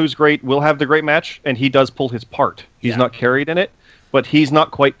someone who's great, will have the great match, and he does pull his part. He's not carried in it, but he's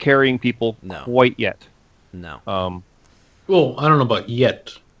not quite carrying people quite yet. No. Well, I don't know about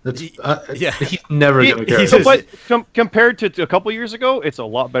yet. That's yeah. He's never gonna carry. But compared to a couple years ago, it's a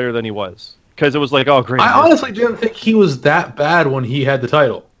lot better than he was, because it was like, oh great. I honestly didn't think he was that bad when he had the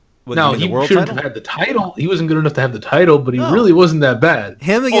title. Now, he shouldn't have had the title. He wasn't good enough to have the title, but he really wasn't that bad.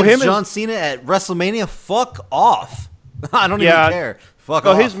 Him against John Cena at WrestleMania? Fuck off. I don't even care. Fuck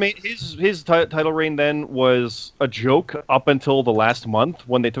off. His title reign then was a joke up until the last month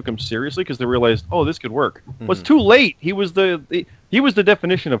when they took him seriously because they realized, oh, this could work. Mm-hmm. Well, it's too late. He was the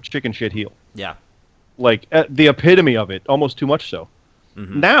definition of chicken shit heel. Yeah. Like, the epitome of it, almost too much so.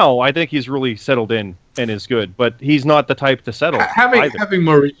 Mm-hmm. Now, I think he's really settled in and is good, but he's not the type to settle. Having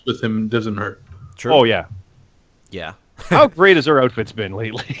Maurice with him doesn't hurt. True. Oh, yeah. Yeah. How great has her outfit's been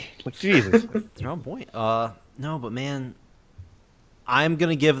lately? Like, Jesus. They're on point. No, but man, I'm going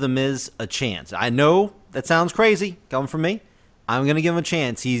to give The Miz a chance. I know that sounds crazy coming from me. I'm going to give him a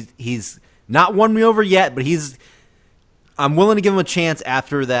chance. He's not won me over yet, but I'm willing to give him a chance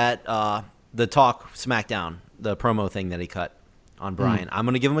after that, the Talk SmackDown, the promo thing that he cut on Brian. I'm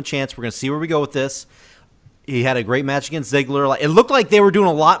going to give him a chance. We're going to see where we go with this. He had a great match against Ziggler. Like, it looked like they were doing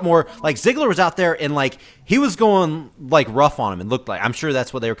a lot more. Like, Ziggler was out there and like he was going like rough on him. It looked like. I'm sure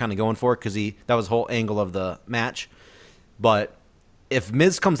that's what they were kind of going for because that was the whole angle of the match. But if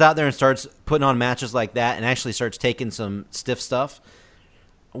Miz comes out there and starts putting on matches like that and actually starts taking some stiff stuff,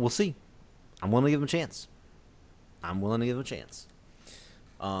 we'll see. I'm willing to give him a chance.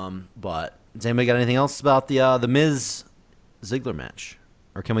 But does anybody got anything else about the Miz Ziggler match,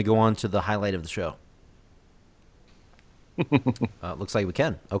 or can we go on to the highlight of the show? Looks like we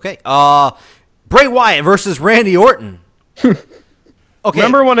can. Okay. Bray Wyatt versus Randy Orton. Okay.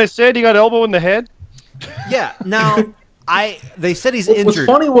 Remember when I said he got elbow in the head? Yeah. Now they said he's injured. What's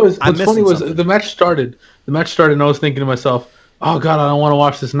funny was the match started. The match started, and I was thinking to myself, "Oh God, I don't want to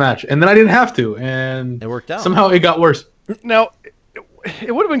watch this match." And then I didn't have to, and it worked out. Somehow it got worse. Now,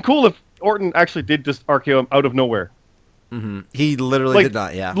 it would have been cool if Orton actually did just RKO him out of nowhere. Mm-hmm. He literally did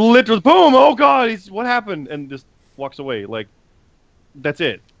not. Yeah. Literally, boom! Oh God, what happened? And just walks away. Like, that's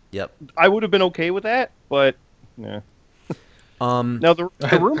it. Yep. I would have been okay with that, but yeah. Now the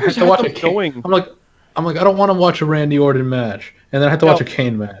rumors have them going. I'm like, I don't want to watch a Randy Orton match, and then I had to watch a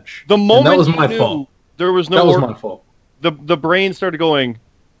Kane match. The moment that was my fault. There was no. That was my fault. The brain started going,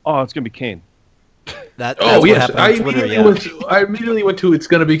 oh, it's gonna be Kane. That's yes, I immediately went to it's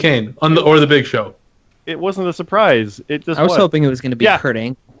gonna be Kane or the Big Show. It wasn't a surprise. I was hoping it was gonna be Kurt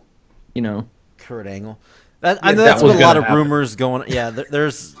Angle. You know, Kurt Angle. I know that's what a lot of rumors going. Yeah,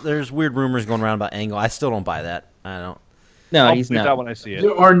 there's weird rumors going around about Angle. I still don't buy that. I don't. No, he's not. That when I see it.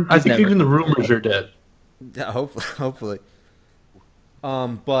 I think even the rumors are dead. Yeah, hopefully.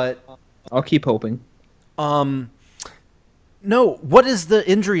 But I'll keep hoping. No, what is the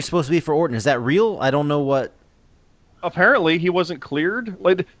injury supposed to be for Orton? Is that real? I don't know what. Apparently, he wasn't cleared.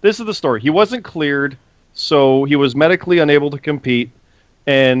 Like, this is the story. He wasn't cleared, so he was medically unable to compete,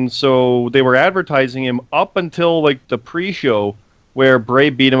 and so they were advertising him up until like the pre-show, where Bray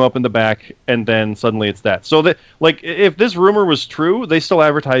beat him up in the back, and then suddenly it's that. So that, like, if this rumor was true, they still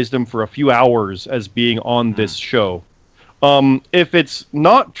advertised him for a few hours as being on this show. If it's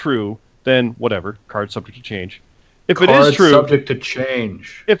not true, then whatever. Card subject to change. If it is true, subject to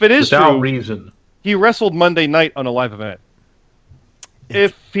change. If it is without true, reason. He wrestled Monday night on a live event.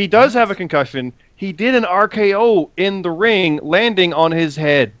 If he does have a concussion, he did an RKO in the ring, landing on his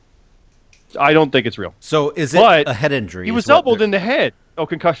head. I don't think it's real. So is it a head injury? He was elbowed in the head. Oh,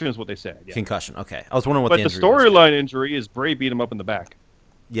 concussion is what they said. Yeah. Concussion. Okay, I was wondering what. But the storyline injury is Bray beat him up in the back.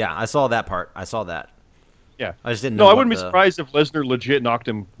 Yeah, I saw that part. I saw that. Yeah, I just didn't know. No, I wouldn't be surprised if Lesnar legit knocked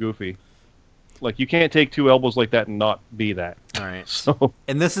him goofy. Like, you can't take 2 elbows like that and not be that. All right. So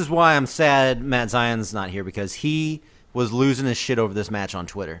And this is why I'm sad Matt Zion's not here, because he was losing his shit over this match on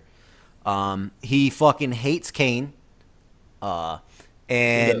Twitter. He fucking hates Kane.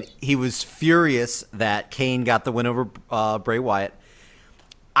 And he was furious that Kane got the win over Bray Wyatt.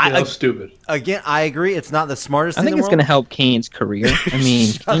 That was stupid. Again, I agree. It's not the smartest I thing think in it's the going to world. help Kane's career. I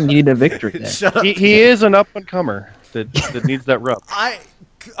mean, he needed a victory there. Shut up. he is an up-and-comer that needs that rub.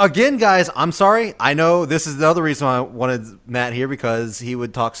 Again, guys, I'm sorry. I know this is the other reason why I wanted Matt here, because he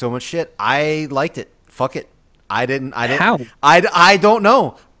would talk so much shit. I liked it. Fuck it. I didn't. How? I don't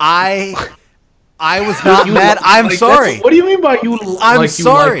know. I was not mad. I'm Like, sorry. What do you mean by you? I'm like,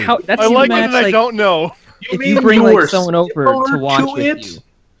 sorry. You How, that's I the like match, it and I don't know. if mean you bring you like were someone over to watch to with it? you.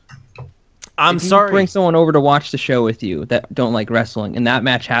 I'm If you sorry. bring someone over to watch the show with you that don't like wrestling, and that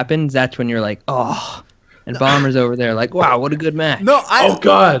match happens, that's when you're like, oh. And Bomber's over there like, wow, what a good match. No, Oh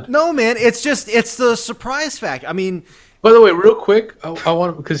God! No, man. It's the surprise fact. I mean, By the way, real quick, I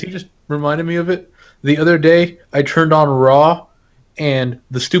want, because he just reminded me of it. The other day, I turned on Raw, and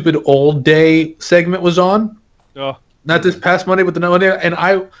the stupid Old Day segment was on. Oh, Not this past Monday, but the Monday, and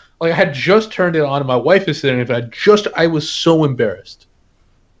I had just turned it on, and my wife is sitting there. I was so embarrassed.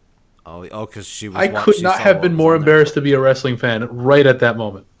 because she was. I could not have been more embarrassed to be a wrestling fan right at that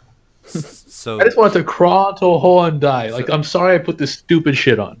moment. So I just wanted to crawl into a hole and die. Like, I'm sorry I put this stupid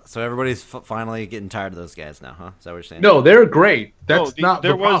shit on. So everybody's finally getting tired of those guys now, huh? Is that what you're saying? No, they're great. That's no, not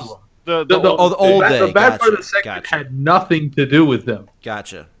there the was problem. the the old day. The bad part of Gotcha, the segment gotcha. had nothing to do with them.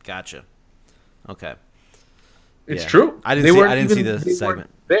 Gotcha. Okay. It's Yeah. true. I didn't They see- weren't I didn't see even- the they segment. weren't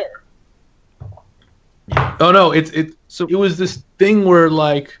there. Yeah. Oh no, it was this thing where,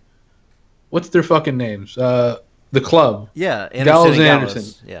 like, what's their fucking names? The club Yeah. Gallows and and Gallows.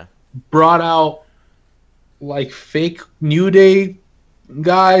 Anderson. Yeah. brought out like fake New Day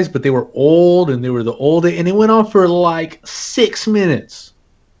guys, but they were old and they were the old Day, and it went on for like 6 minutes.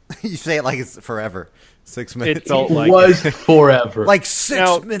 You say it like it's forever. 6 minutes. It felt It like was forever. like 6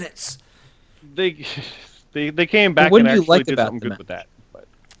 Now- minutes. they came back what and do you actually like did about something the good with that. But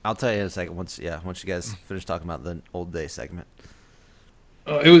I'll tell you in a second. Once you guys finish talking about the old day segment.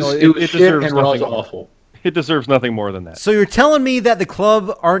 it was it shit, deserves and Raw's nothing. awful. it deserves nothing more than that. So you're telling me that the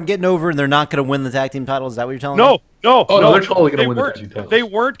club aren't getting over and they're not going to win the tag team title? Is that what you're telling me? No, Oh, no, they're totally gonna they win the weren't- tag team titles. They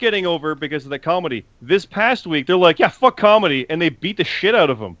weren't getting over because of the comedy. This past week, they're like, yeah, fuck comedy, and they beat the shit out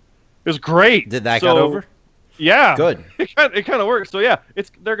of them. It was great. Did that So, got over? Yeah. Good. It kind of works. So yeah,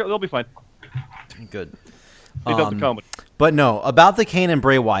 they'll be fine. Good. They dumped the comedy. But no, about the Kane and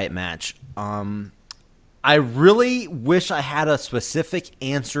Bray Wyatt match. I really wish I had a specific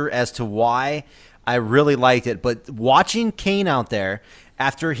answer as to why I really liked it. But watching Kane out there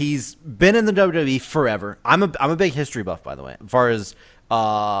after he's been in the WWE forever, I'm a big history buff, by the way, as far as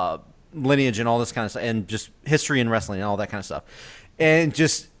lineage and all this kind of stuff, and just history in wrestling and all that kind of stuff, and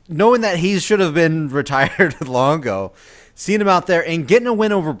just knowing that he should have been retired long ago, seeing him out there and getting a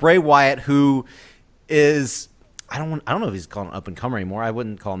win over Bray Wyatt, who is. I don't know if he's called an up and comer anymore. I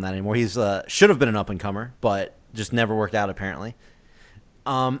wouldn't call him that anymore. He's should have been an up and comer, but just never worked out apparently.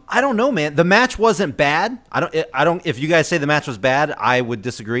 I don't know, man. The match wasn't bad. I don't. If you guys say the match was bad, I would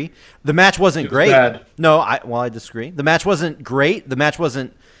disagree. The match wasn't was great. bad. No, I disagree. The match wasn't great. The match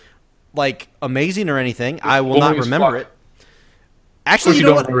wasn't like amazing or anything. I will not boring as remember fuck. it. Actually, you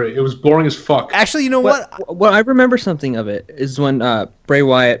know what? Remember it. It was boring as fuck. Actually, you know what? Well, I remember something of it is when Bray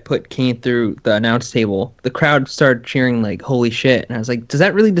Wyatt put Kane through the announce table. The crowd started cheering like "Holy shit!" and I was like, "Does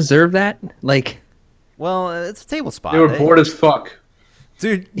that really deserve that?" Like, Well, it's a table spot. They were bored as fuck.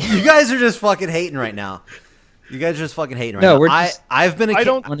 Dude, you guys are just fucking hating right now. You guys are just fucking hating right No, now. we're just- I've been a I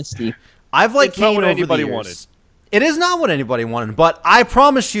don't- honesty. I've liked It's not Kane what over anybody the years. wanted. It is not what anybody wanted, but I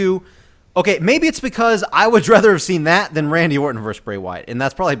promise you. Okay, maybe it's because I would rather have seen that than Randy Orton versus Bray Wyatt, and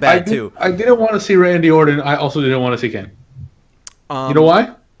that's probably bad too. I didn't want to see Randy Orton. I also didn't want to see Kane. You know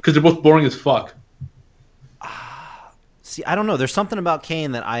why? Because they're both boring as fuck. See, I don't know. There's something about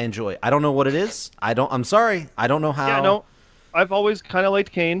Kane that I enjoy. I don't know what it is. I'm sorry. I don't know how. Yeah, no, I've always kind of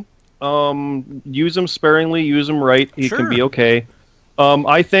liked Kane. Use him sparingly, use him right. He Sure. can be okay.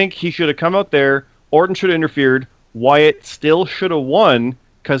 I think he should have come out there. Orton should have interfered. Wyatt still should have won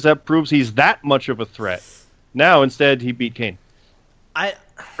because that proves he's that much of a threat. Now, instead, he beat Kane.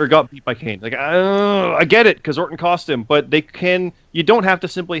 Or got beat by Kane. Like, I get it, because Orton cost him, but you don't have to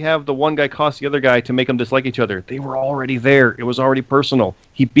simply have the one guy cost the other guy to make them dislike each other. They were already there. It was already personal.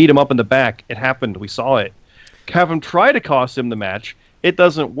 He beat him up in the back. It happened. We saw it. Have him try to cost him the match. It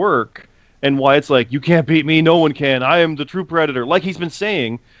doesn't work. And Wyatt's like, you can't beat me. No one can. I am the true predator. Like he's been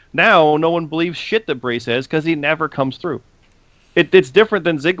saying. Now, no one believes shit that Bray says because he never comes through. It's different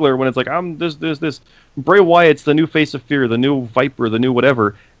than Ziggler when it's like this Bray Wyatt's the new face of fear, the new Viper, the new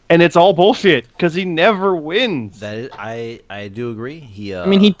whatever, and it's all bullshit because he never wins. That is, I do agree. He I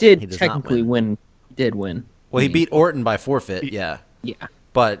mean, he did does not technically win. He did win. Well, he beat Orton by forfeit. Yeah, Yeah.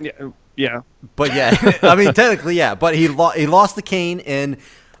 but Yeah. But yeah, I mean technically yeah, but he lost to Kane, and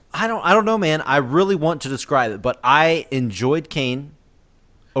I don't know, man. I really want to describe it, but I enjoyed Kane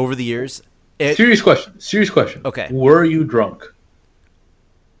over the years. Serious question. Okay. Were you drunk?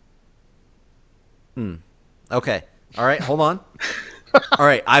 Okay, all right, hold on. All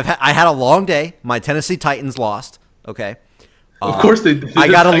right, I had a long day. My Tennessee Titans lost. Okay, Of course they did. I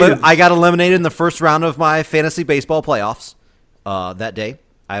got eliminated in the first round of my fantasy baseball playoffs. That day,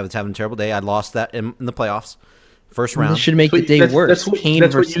 I was having a terrible day. I lost that in the playoffs, first round. This should make the day worse. That's what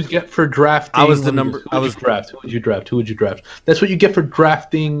you get for drafting. I was the number. Who would you draft? Who would you draft? That's what you get for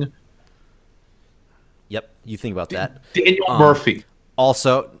drafting. Yep, you think about that. Daniel Murphy.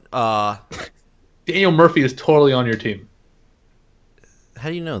 Also, Daniel Murphy is totally on your team. how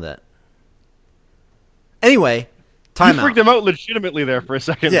do you know that? Anyway, You timeout. freaked him out legitimately there for a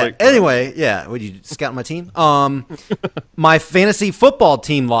second. Yeah. Like, Anyway, yeah. Would you scout my team? My fantasy football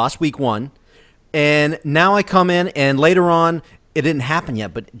team lost week 1, and now I come in, and later on, it didn't happen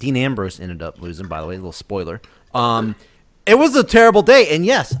yet, but Dean Ambrose ended up losing. By the way, a little spoiler. It was a terrible day, and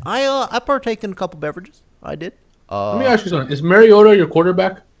yes, I partake in a couple beverages. I did. Let me ask you something. Is Mariota your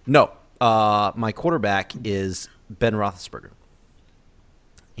quarterback? No, my quarterback is Ben Roethlisberger.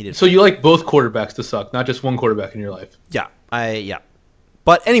 He did. So you like both quarterbacks to suck, not just one quarterback in your life. Yeah,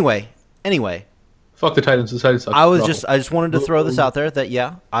 But anyway. Fuck the Titans. The Titans suck. I just wanted to throw this out there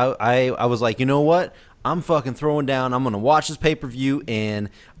that I was like, you know what? I'm fucking throwing down. I'm gonna watch this pay-per-view, and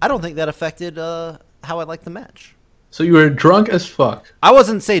I don't think that affected how I liked the match. So you were drunk as fuck. I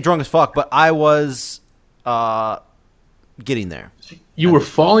wasn't say drunk as fuck, but I was getting there. You were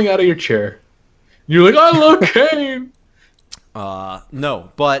falling out of your chair. You're like, I love Kane.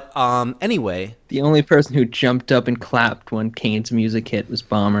 No, but anyway, The only person who jumped up and clapped when Kane's music hit was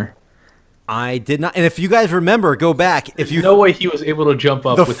Bomber. I did not. And if you guys remember, go back. If you No way he was able to jump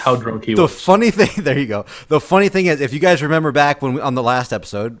up with how drunk he The was. funny thing, there you go. The funny thing is, if you guys remember back when on the last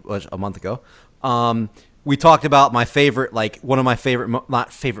episode, which a month ago, we talked about my favorite, like one of my favorite,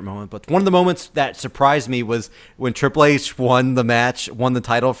 not favorite moment, but one of the moments that surprised me was when Triple H won the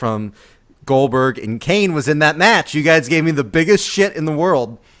title from Goldberg, and Kane was in that match. You guys gave me the biggest shit in the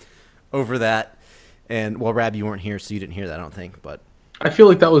world over that. And well, Rab, you weren't here, so you didn't hear that, I don't think. But I feel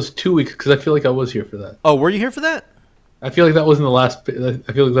like that was 2 weeks because I feel like I was here for that. oh, were you here for that? I feel like that wasn't the last.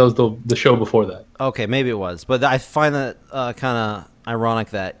 I feel like that was the show before that. Okay, maybe it was, but I find that kind of ironic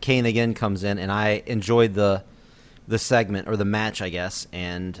that Kane again comes in, and I enjoyed the segment or the match, I guess.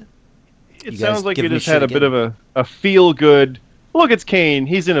 And it you sounds guys like give you me just shit had a again. bit of a feel good. Look, it's Kane.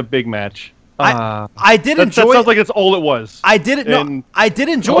 He's in a big match. I did That enjoy. sounds like it's all it was. I didn't know. And- I did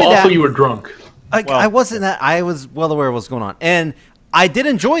enjoy Also, that. you were drunk. I wasn't that. I was well aware of what's going on, and I did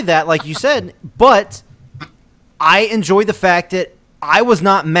enjoy that, like you said. But I enjoyed the fact that I was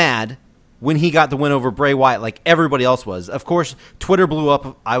not mad when he got the win over Bray Wyatt, like everybody else was. Of course, Twitter blew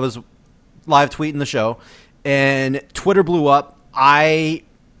up. I was live tweeting the show, and Twitter blew up. I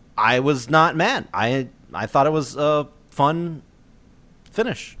was not mad. I thought it was a fun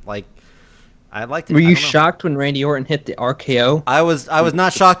finish. Like I liked it. Were I you don't know. shocked when Randy Orton hit the RKO? I was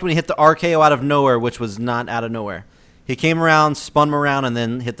not shocked when he hit the RKO out of nowhere, which was not out of nowhere. He came around, spun him around, and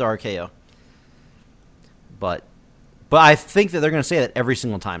then hit the RKO. But I think that they're going to say that every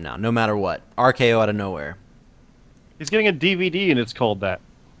single time now, no matter what. RKO out of nowhere. He's getting a DVD, and it's called that.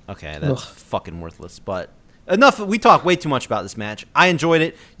 Okay, that's fucking worthless. But enough. We talked way too much about this match. I enjoyed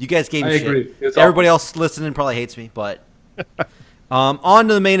it. You guys gave me I shit. agree. It's Everybody else listening probably hates me. But on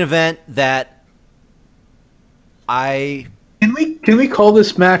to the main event that I... Can we call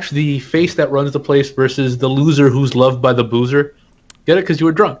this match the face that runs the place versus the loser who's loved by the boozer? Get it? Because you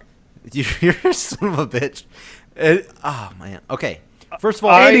were drunk. You're a son of a bitch. Oh, man. Okay. First of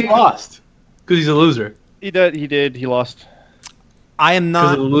all, And he lost because he's a loser. He did. He lost. I am 'Cause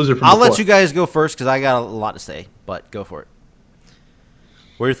not. of the loser from I'll let before. you guys go first because I got a lot to say, but go for it.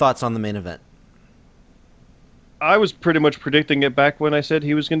 What are your thoughts on the main event? I was pretty much predicting it back when I said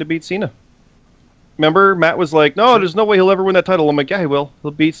he was going to beat Cena. Remember, Matt was like, "No, there's no way he'll ever win that title." I'm like, "Yeah, he will.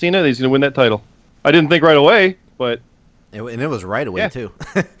 He'll beat Cena. And he's going to win that title." I didn't think right away, but And it was right away, Yeah. too.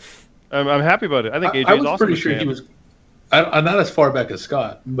 I'm happy about it. I think AJ's I was awesome. pretty as sure he champ. was. I'm not as far back as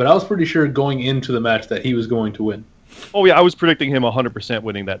Scott, but I was pretty sure going into the match that he was going to win. Oh yeah, I was predicting him 100%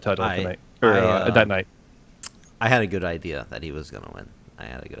 winning that title tonight or that night. I had a good idea that he was going to win. I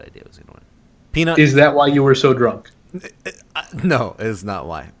had a good idea he was going to win. Peanut. Is that why you were so drunk? No, it is not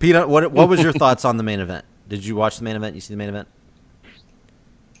why. Peanut, what was your thoughts on the main event? Did you watch the main event? You see the main event?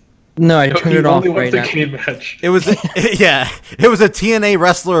 No, I turned it off only right wants now. the Kane match. It was it was a TNA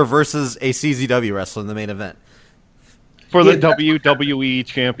wrestler versus a CZW wrestler in the main event. For the WWE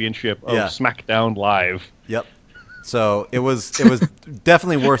Championship of Yeah. SmackDown Live. Yep. So it was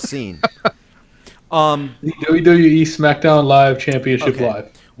definitely worth seeing. The WWE SmackDown Live Championship Okay. Live.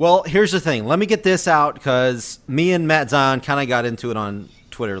 Well, here's the thing. Let me get this out because me and Matt Zion kind of got into it on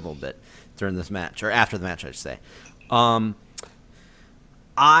Twitter a little bit during this match, or after the match, I should say.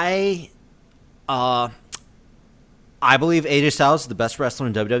 I believe AJ Styles is the best wrestler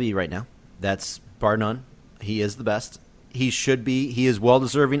in WWE right now. That's bar none. He is the best. He should be. He is well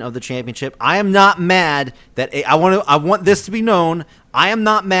deserving of the championship. I am not mad that I want this to be known. I am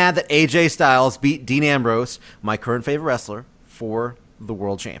not mad that AJ Styles beat Dean Ambrose, my current favorite wrestler, for the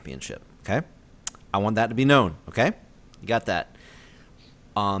world championship. Okay, I want that to be known. Okay, you got that.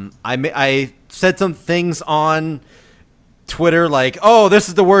 I said some things on Twitter like, "Oh, this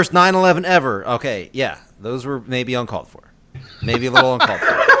is the worst 9/11 ever." Okay, yeah, those were maybe uncalled for, maybe a little uncalled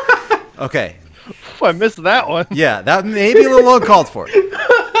for. Okay, Oh, I missed that one. yeah, that may be a little uncalled for,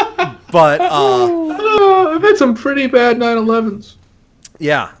 but I've had some pretty bad 9/11s.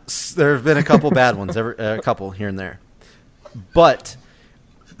 yeah, there have been a couple bad ones, a couple here and there, but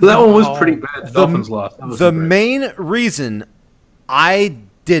That one was pretty bad. The Dolphins lost. That was the great. main reason I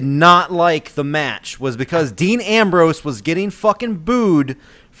did not like the match was because Dean Ambrose was getting fucking booed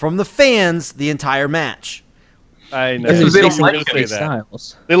from the fans the entire match. I know. Because they he's don't like AJ say that.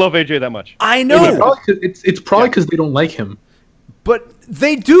 Styles. They love AJ that much. I It's know, probably because they don't like him. but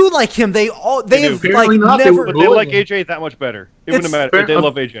they do like him. They've do. like Apparently not. They never. were But they booing like him. AJ that much better. It It's- wouldn't matter. They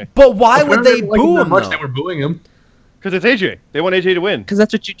love AJ. But why would Apparently they didn't like boo that him? much. Though? They were booing him. Because it's AJ. They want AJ to win. Because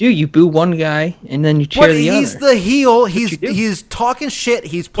that's what you do. You boo one guy and then you cheer But the he's other. the heel. you do. He's talking shit.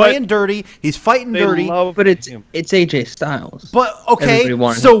 He's playing dirty. He's fighting They dirty. love But it's him. AJ Styles. But okay, Everybody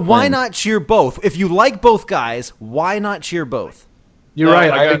wanted so him to why win. not cheer both? If you like both guys, why not cheer both? You're No,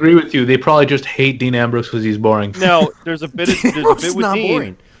 right. I I got- agree with you. They probably just hate Dean Ambrose because he's boring. Now, there's a bit with not Dean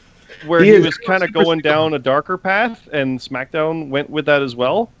boring. where He he is. was kind of Super going super. down a darker path, and SmackDown went with that as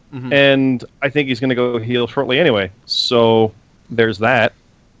well. Mhm. And I think he's going to go heel shortly anyway. So there's that.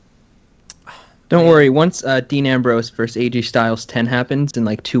 Don't worry. Once Dean Ambrose versus AJ Styles 10 happens in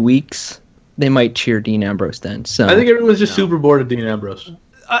like 2 weeks, they might cheer Dean Ambrose then. So I think everyone's just super bored of Dean Ambrose.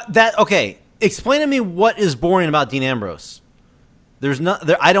 Okay. Explain to me what is boring about Dean Ambrose. There's not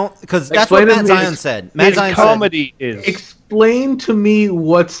there. I don't because that's what Explain to Matt me Zion his- said. Matt His Zion said comedy is. Explain to me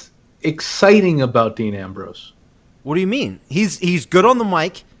what's exciting about Dean Ambrose. What do you mean? He's good on the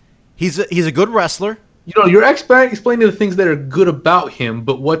mic. He's a good wrestler. You know, you're explaining the things that are good about him,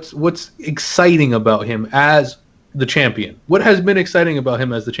 but what's exciting about him as the champion? What has been exciting about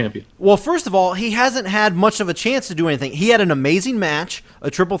him as the champion? Well, first of all, he hasn't had much of a chance to do anything. He had an amazing match, a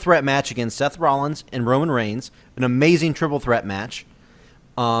triple threat match against Seth Rollins and Roman Reigns, an amazing triple threat match.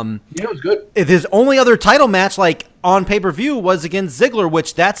 Yeah, it was good. His only other title match, like on pay-per-view, was against Ziggler,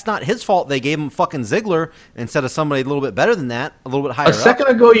 which that's not his fault. They gave him fucking Ziggler instead of somebody a little bit better than that, a little bit higher A second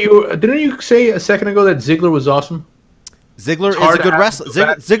up. ago, didn't you say a second ago that Ziggler was awesome? Ziggler is hard a to good have wrestler. to go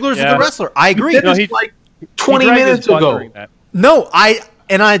back. Ziggler's a Yeah. good wrestler. I agree. Did No, this he- like He 20 dragged his minutes butt ago. during that. No,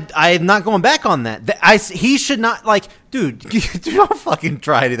 I'm not going back on that. He should not, like, dude, do not fucking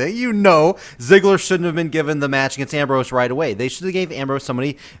try anything. You know Ziggler shouldn't have been given the match against Ambrose right away. They should have gave Ambrose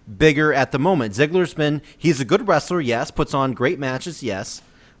somebody bigger at the moment. He's a good wrestler, yes, puts on great matches, yes,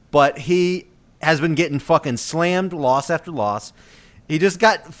 but he has been getting fucking slammed loss after loss. He just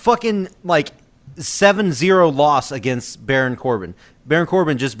got fucking, like, 7-0 loss against Baron Corbin. Baron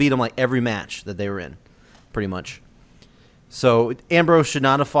Corbin just beat him, like, every match that they were in, pretty much. So Ambrose should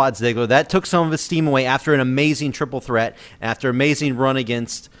not have fought Ziggler. That took some of his steam away after an amazing triple threat, after an amazing run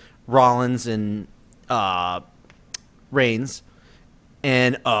against Rollins and Reigns,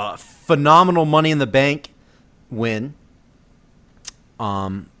 and a phenomenal Money in the Bank win.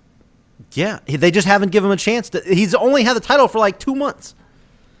 Yeah, they just haven't given him a chance. He's only had the title for like 2 months.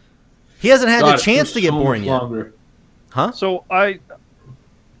 He hasn't had God, the it chance feels to get so boring much yet. longer. Huh? So I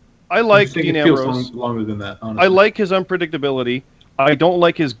like I think Dean it feels Ambrose. longer than that. Honestly. I like his unpredictability. I don't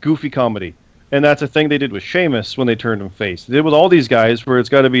like his goofy comedy. And that's a thing they did with Sheamus when they turned him face. They did with all these guys where it's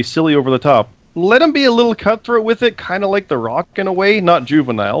got to be silly over the top. Let him be a little cutthroat with it, kind of like The Rock in a way, not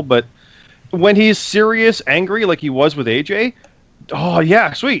juvenile, but when he's serious, angry like he was with AJ, oh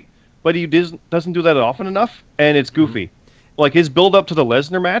yeah, sweet. But he doesn't do that often enough, and it's goofy. Like his build up to the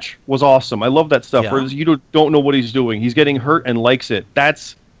Lesnar match was awesome. I love that stuff. Yeah. Whereas you don't know what he's doing. He's getting hurt and likes it.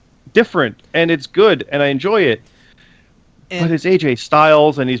 That's different, and it's good, and I enjoy it. But it's AJ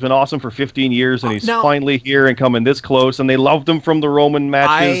Styles, and he's been awesome for 15 years, and he's now- finally here and coming this close, and they loved him from the Roman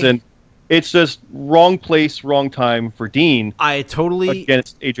matches, and it's just wrong place, wrong time for Dean I totally.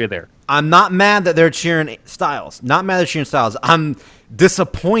 against AJ there. I'm not mad that they're cheering Styles. Not mad they're cheering Styles. I'm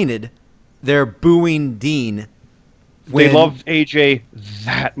disappointed they're booing Dean. They when- love AJ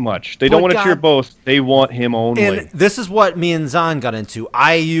that much. They don't But want to cheer God- both. They want him only. And this is what me and Zahn got into.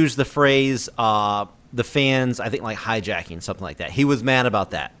 I used the phrase, the fans, I think, like hijacking, something like that. He was mad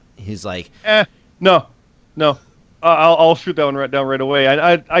about that. He's like, No. I'll shoot that one down right away.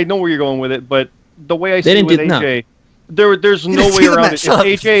 I know where you're going with it, but the way I see it didn't with do- no. AJ, there's no didn't way see the around match. it. Shut up,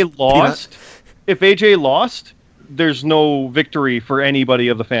 If AJ lost, there's no victory for anybody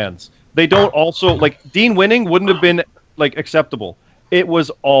of the fans. They don't also like Dean winning wouldn't have been like acceptable. It was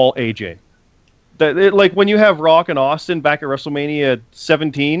all AJ. Like when you have Rock and Austin back at WrestleMania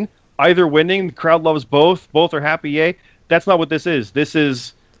 17, either winning, the crowd loves both are happy, yay. That's not what this is. This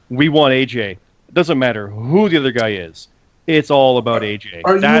is we want AJ. It doesn't matter who the other guy is. It's all about AJ.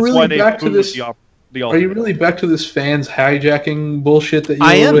 Are you That's really why they back to booed this- the Are you Ultimate. really back to this fans hijacking bullshit that you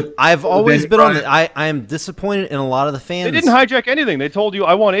I were am. with? I've always Danny been on Bryan? it. I am disappointed in a lot of the fans. They didn't hijack anything. They told you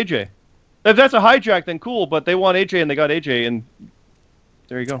I want AJ. If that's a hijack, then cool. But they want AJ, and they got AJ, and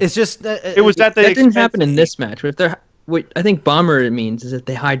there you go. It's just It was at the That didn't expense- happen in this match. If they're, what I think bomber it means is that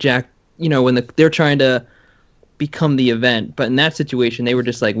they hijack. When they're trying to become the event, but in that situation, they were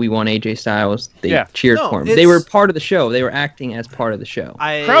just like, "We want AJ Styles." They Yeah. cheered No, for him. it's- They were part of the show. They were acting as part of the show.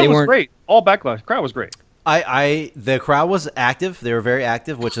 Crowd They was weren't- great. All backlash. Crowd was great. The crowd was active. They were very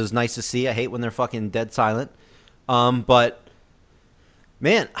active, which is nice to see. I hate when they're fucking dead silent. But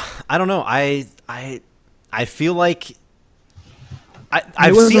man, I don't know. I feel like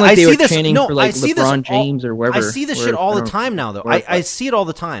I wasn't see like they I were see this. chanting No, for, like, I see this. LeBron James or wherever, I see this where- shit all I the don't- time now, though. where- I see it all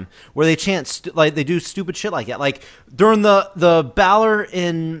the time where they chant like they do stupid shit like that. Like during the Balor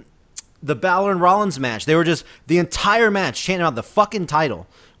and Rollins match, they were just the entire match chanting about the fucking title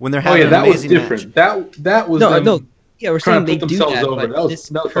when they're Oh having yeah, an that was amazing different. match. That was No, them no. Yeah, we're trying saying to they put do themselves that, over. but That was- this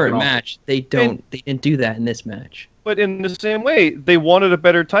that was current fucking awesome. match, they didn't do that in this match. But in the same way, they wanted a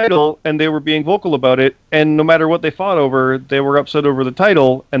better title, and they were being vocal about it. And no matter what they fought over, they were upset over the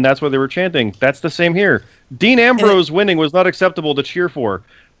title, and that's why they were chanting. That's the same here. Dean Ambrose winning was not acceptable to cheer for.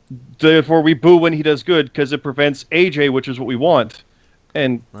 Therefore, we boo when he does good because it prevents AJ, which is what we want.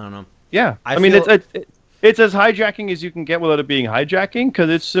 And I don't know. yeah, I I mean, feel- it's as hijacking as you can get without it being hijacking,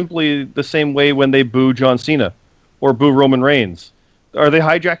 because it's simply the same way when they boo John Cena or boo Roman Reigns. Are they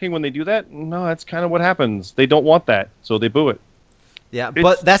hijacking when they do that? No, that's kind of what happens. They don't want that, so they boo it. Yeah, It's-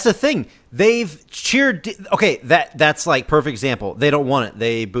 but that's the thing. They've cheered. Okay, that's like perfect example. They don't want it.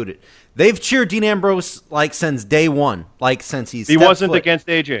 They boot it. They've cheered Dean Ambrose like since day one, like since He stepped wasn't foot. against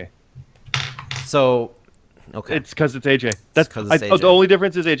AJ. So, okay, It's because it's AJ. That's 'cause it's the AJ. only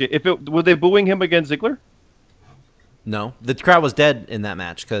difference is AJ. Were they booing him against Ziggler? no, the crowd was dead in that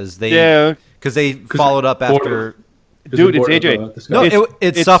match because they Yeah, followed up after. dude, it's AJ. No, It's- it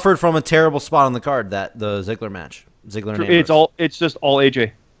it's- suffered from a terrible spot on the card, that the Ziggler match. Ziggler and Ambrose. It's just all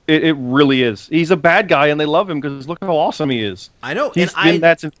AJ. It really is. He's a bad guy, and they love him because look how awesome he is. I know, He's and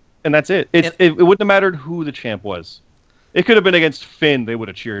been and that's it. and- It wouldn't have mattered who the champ was. It could have been against Finn. They would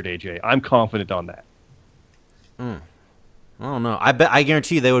have cheered AJ. I'm confident on that. I don't know. I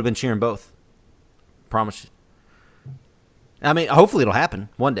guarantee you they would have been cheering both. Promise you. I mean, hopefully it'll happen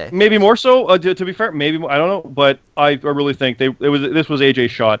one day. Maybe more so. To be fair, maybe I don't know, but I really think this was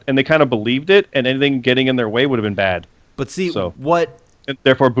AJ's shot, and they kind of believed it, and anything getting in their way would have been bad, But see So- what. and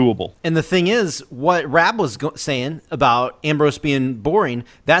therefore booable. And the thing is, what Rab was saying about Ambrose being boring,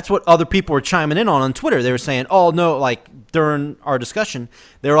 that's what other people were chiming in on Twitter. They were saying, oh, no, like, during our discussion,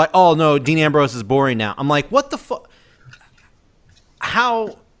 they were like, oh, no, Dean Ambrose is boring now. I'm like, what the fuck?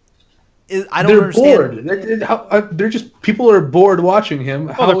 How? I don't They're understand. bored. They're just people are bored watching him.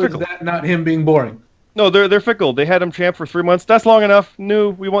 How they're is fickle. that not him being boring? No, they're fickle. They had him champ for 3 months. That's long enough.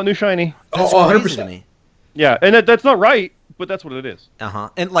 We want new shiny. That's Oh, crazy to 100%. me. Yeah, and that's not right, but that's what it is.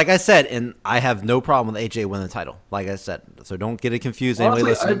 And like I said, and I have no problem with AJ winning the title. Like I said, so don't get it confused. Anybody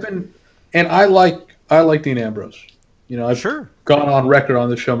Honestly, listening? I like Dean Ambrose. You know, I've Sure. gone on record on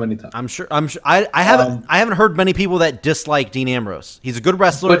this show many times. I'm sure. I haven't heard many people that dislike Dean Ambrose. He's a good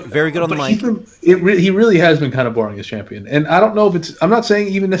wrestler, very good on the but mic. he really has been kind of boring as champion, and I don't know if it's. I'm not saying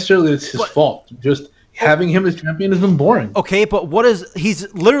even necessarily it's his fault. Just having him as champion has been boring. Okay, but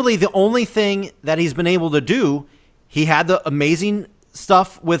he's literally the only thing that he's been able to do. He had the amazing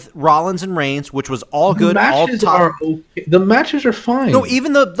stuff with Rollins and Reigns, which was all good, all Matches top. are okay. The matches are fine. No,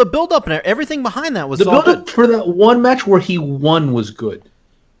 even the build up and everything behind that was the all build up good. for that one match where he won was good.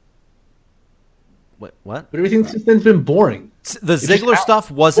 What? But everything since then's been boring. The It's Ziggler just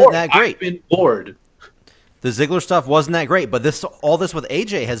stuff wasn't bored. that great. I've been bored. The Ziggler stuff wasn't that great, but all this with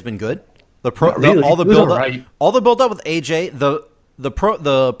AJ has been good. Not really. All the It was build up, alright. all the build up with AJ, the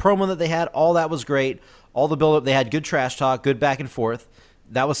promo that they had, all that was great. All the build up, they had good trash talk, good back and forth.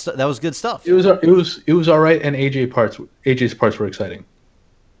 That was good stuff. It was all right, and AJ's parts were exciting.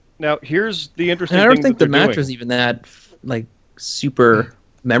 Now, here's the interesting And I thing don't think that the they're match doing. was even that like super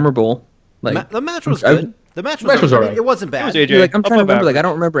memorable. Like The match was I- good. The match match was I mean, alright. It wasn't bad. It was AJ. I'm trying to above remember. Like I average.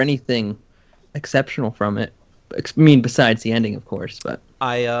 don't remember anything exceptional from it. I mean, besides the ending, of course. But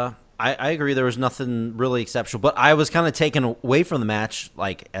I agree. There was nothing really exceptional, but I was kind of taken away from the match,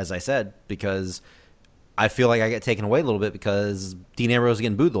 like as I said, because I feel like I get taken away a little bit because Dean Ambrose was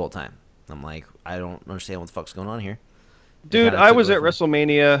getting booed the whole time. I'm like, I don't understand what the fuck's going on here. Dude, kinda I took was away at from it.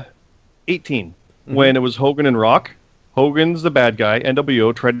 WrestleMania 18 when it was Hogan and Rock. Hogan's the bad guy.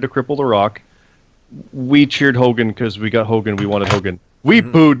 NWO tried to cripple The Rock. We cheered Hogan because we got Hogan. We wanted Hogan. We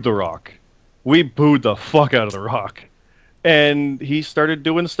booed The Rock. We booed the fuck out of The Rock. And he started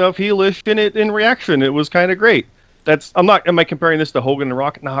doing stuff heelish in it in reaction. It was kind of great. Am I comparing this to Hogan and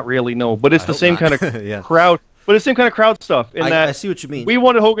Rock? Not really, no. But it's I the hope same not. kind of Yeah. crowd. But it's the same kind of crowd stuff. In that I see what you mean. we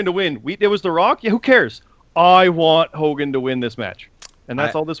wanted Hogan to win. It was The Rock. Yeah, who cares? I want Hogan to win this match, and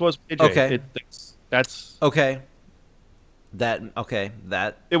that's all this was. AJ. Okay. That's Okay.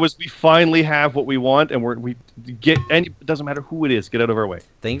 That it was. We finally have what we want, and we get. And it doesn't matter who it is. Get out of our way.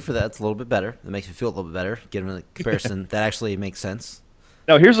 thank you for that. It's a little bit better. It makes me feel a little bit better. Given the comparison, that actually makes sense.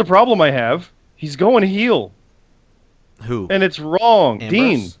 Now here's the problem I have. He's going heel, Who? and it's wrong. Ambrose?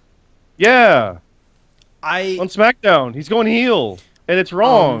 Dean. Yeah, I on SmackDown, he's going heel, and it's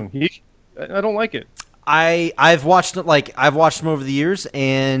wrong. I don't like it. I've watched him over the years,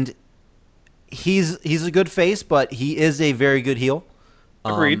 and he's a good face, but he is a very good heel.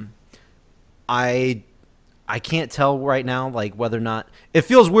 Agreed. I can't tell right now, like whether or not it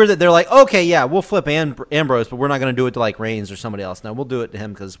feels weird that they're like, okay, yeah, we'll flip Ambrose, but we're not going to do it to like Reigns or somebody else. No, we'll do it to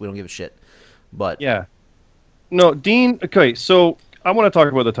him because we don't give a shit. But Yeah. No, Dean. Okay, so I want to talk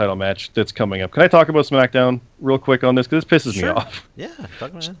about the title match that's coming up. Can I talk about SmackDown real quick on this? Because this pisses me Sure. off. yeah,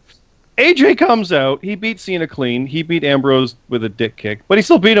 talk about it. AJ comes out. He beat Cena clean. He beat Ambrose with a dick kick, but he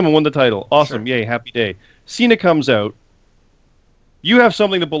still beat him and won the title. Awesome. Yay, happy day. Cena comes out. You have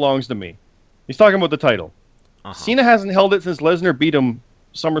something that belongs to me. He's talking about the title. Cena hasn't held it since Lesnar beat him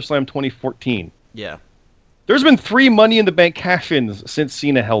SummerSlam 2014. Yeah, There's been 3 Money in the Bank cash-ins since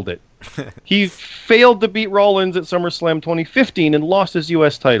Cena held it. He failed to beat Rollins at SummerSlam 2015 and lost his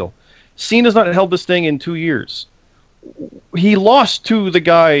U.S. title. Cena's not held this thing in 2 years. He lost to the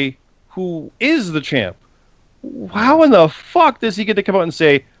guy who is the champ. How in the fuck does he get to come out and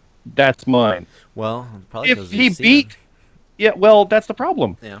say, that's mine? well, probably If 'cause he he's Cena. beat... Yeah, well, that's the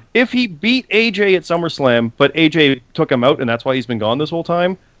problem. Yeah. If he beat AJ at SummerSlam, but AJ took him out, and that's why he's been gone this whole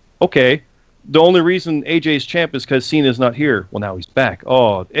time, okay. The only reason AJ's champ is because Cena's not here. Well, now he's back.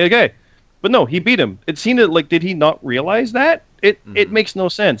 Oh, okay. But no, he beat him. It Cena, like, did he not realize that? It makes no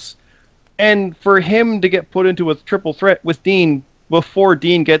sense. And for him to get put into a triple threat with Dean before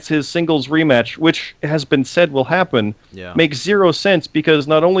Dean gets his singles rematch, which has been said will happen, Yeah. makes zero sense because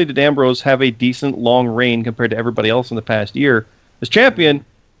not only did Ambrose have a decent long reign compared to everybody else in the past year, as champion, he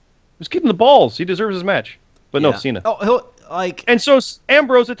was keeping the balls. He deserves his match. But no, Yeah. Cena. Oh, he'll like. And so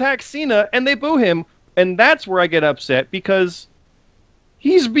Ambrose attacks Cena, and they boo him, and that's where I get upset because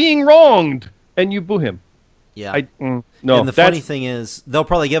he's being wronged, and you boo him. Yeah. No, and the that's funny thing is, they'll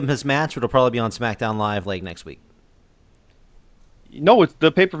probably give him his match, but it'll probably be on SmackDown Live like next week. no. It's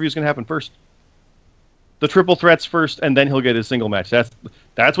the pay-per-view is going to happen first. The triple threats first, and then he'll get his single match. That's what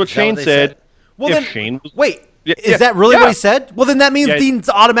Is that Shane what they said. Well, If then Shane was- wait. Yeah, Is yeah, that really yeah. what he said? Well, then that means Yeah. Dean's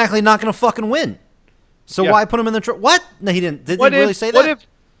automatically not going to fucking win. So Yeah. why put him in the what? No, he didn't. Did What he really if, say what that?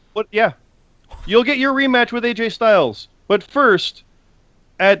 if? Yeah, you'll get your rematch with AJ Styles, but first,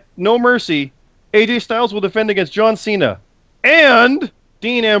 at No Mercy, AJ Styles will defend against John Cena and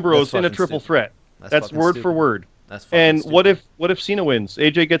Dean Ambrose That's in a fucking triple stupid. threat. That's fucking word stupid. for word. That's fucking And stupid. what if Cena wins?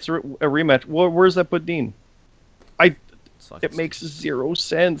 AJ gets a rematch. Where's that put Dean? It's fucking It makes zero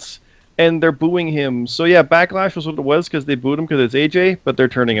sense. And they're booing him. So yeah, Backlash was what it was because they booed him because it's AJ, but they're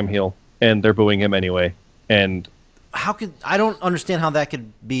turning him heel and they're booing him anyway. And How could I don't understand how that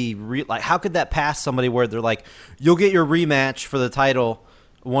could be like how could that pass somebody where they're like you'll get your rematch for the title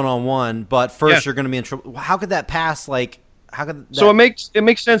 1-on-1 but first Yeah. you're going to be in trouble. How could that pass like how could that, so it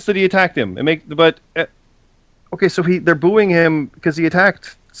makes sense that he attacked him. Okay, so they're booing him because he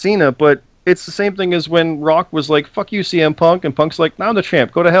attacked Cena, but it's the same thing as when Rock was like, "Fuck you, CM Punk," and Punk's like, "Now I'm the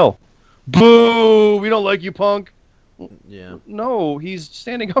champ. Go to hell." Boo! We don't like you, Punk. Yeah. No, he's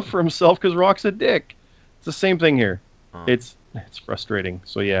standing up for himself because Rock's a dick. It's the same thing here. Oh. It's frustrating.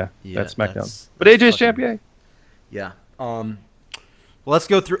 So yeah, Yeah, that's SmackDown. that's But AJ's fucking- champion. Yeah. Well, let's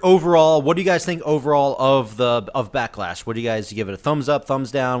go through overall. What do you guys think overall of Backlash? What do you guys give it? A thumbs up,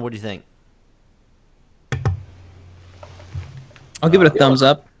 thumbs down? What do you think? I'll give it a thumbs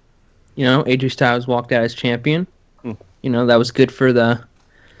up. You know, AJ Styles walked out as champion. You know, that was good for the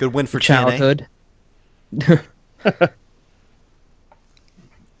Good win for TNA. childhood.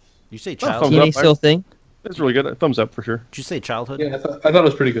 You say thumbs childhood? up. TNA still thing. It's really good. Thumbs up for sure. Did you say childhood? Yeah, I thought it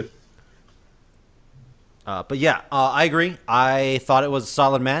was pretty good. But yeah, I agree. I thought it was a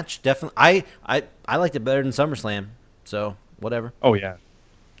solid match. Definitely, I liked it better than SummerSlam. So whatever. Oh yeah.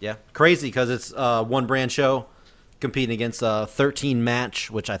 Yeah, crazy because it's one brand show competing against a 13 match,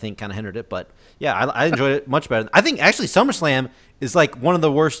 which I think kind of hindered it. But yeah, I enjoyed it much better. I think actually SummerSlam is like one of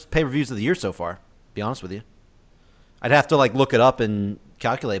the worst pay-per-views of the year so far. To be honest with you, I'd have to like look it up and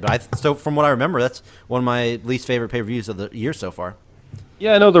calculate. But so from what I remember, that's one of my least favorite pay-per-views of the year so far.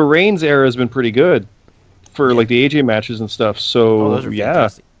 Yeah, I know the Reigns era has been pretty good for like the AJ matches and stuff. So Oh, those are yeah.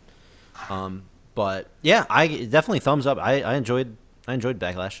 fantastic. But yeah, I definitely thumbs up. I enjoyed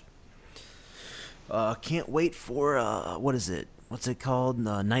Backlash. Can't wait for what is it? What's it called?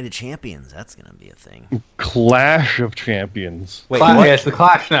 Night of Champions. That's gonna be a thing. Clash of Champions. Wait, Clash, what? yeah, it's the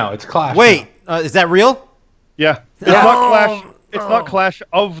Clash now. It's Clash. Wait, is that real? Yeah. It's Yeah. not Clash. It's not Clash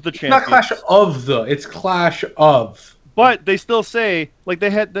of the It's Champions. not Clash of the. It's Clash of. But they still say like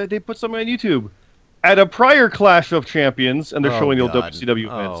they put something on YouTube at a prior Clash of Champions, and they're Oh, showing the old God. WCW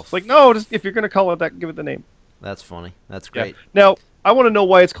Oh, events. Like no, just, if you're gonna call it that, give it the name. That's funny. That's Yeah. great. Now I want to know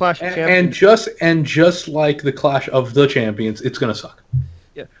why it's Clash of And Champions. just like the Clash of the Champions, it's gonna suck.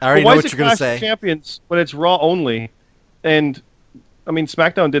 Yeah. I already But why know is what it you're gonna Clash of say. Champions when it's Raw only, and I mean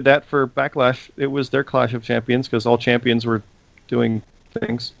SmackDown did that for Backlash. It was their Clash of Champions because all champions were doing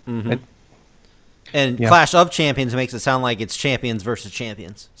things. Mhm. And Yeah. Clash of Champions makes it sound like it's champions versus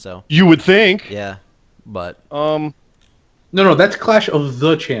champions. So You would think. yeah, but No, that's Clash of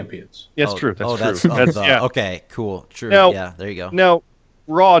the Champions. That's oh, true. That's oh, true. that's That's- the- yeah. okay. Cool. True. Now- yeah. There you go. Now,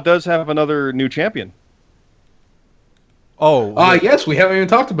 Raw does have another new champion. Oh. wait. Yes, we haven't even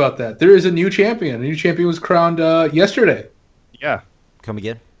talked about that. There is a new champion. A new champion was crowned yesterday. Yeah. Come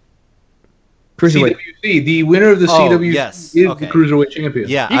again? Cruiserweight. CWC. The winner of the Oh, CWC yes, is okay. the Cruiserweight champion.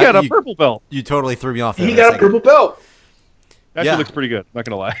 Yeah. He got a you, purple belt. you totally threw me off. There He for got a second. purple belt. Actually Yeah. looks pretty good. Not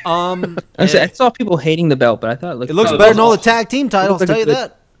gonna lie. I saw people hating the belt, but I thought it looked It looks No, better that's than all the awesome. tag team titles. It Tell looks you like a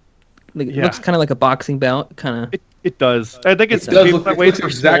that. Like, it Yeah. looks kind of like a boxing belt, kind of. It does. I think it's It does made look that it way looks for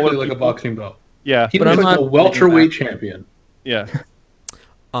exactly smaller like a people. boxing belt. Yeah. He But looks I'm like a not- welterweight champion. Yeah.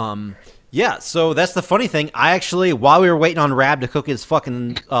 Yeah, so that's the funny thing. I actually, while we were waiting on Rab to cook his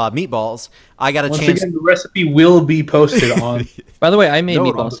fucking meatballs, I got a Once chance. again, the recipe will be posted on. By the way, I made No,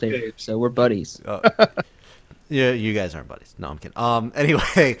 meatball on the steak, page. so we're buddies. Yeah, you guys aren't buddies. No, I'm kidding.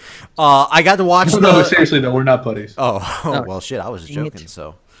 Anyway, I got to watch No, the. seriously though, we're not buddies. Oh, well, shit. I was just Dang joking. it.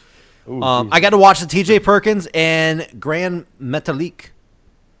 So, Ooh, I got to watch the T.J. Perkins and Grand Metalik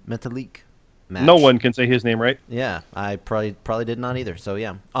match. no one can say his name right. Yeah, I probably did not either. So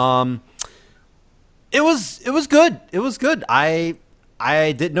yeah, it was good. It was good. I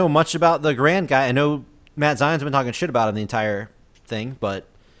didn't know much about the Grand guy. I know Matt Zion's been talking shit about him the entire thing, but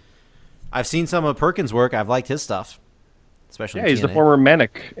I've seen some of Perkins' work. I've liked his stuff, especially. Yeah, in he's the TNA. former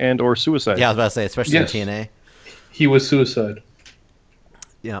Manic and or Suicide. Yeah, I was about to say, especially Yes. in TNA. He was suicide.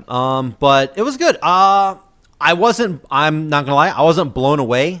 Yeah. But it was good. I'm not gonna lie, I wasn't blown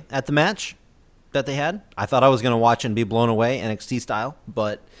away at the match that they had. I thought I was gonna watch and be blown away NXT style,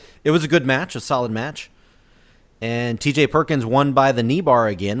 but it was a good match, a solid match. And TJ Perkins won by the knee bar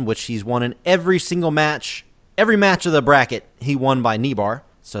again, which he's won in every single match. Every match of the bracket, he won by knee bar.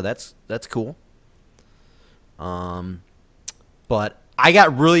 So that's cool. But I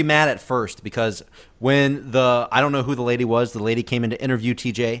got really mad at first because when I don't know who the lady was, the lady came in to interview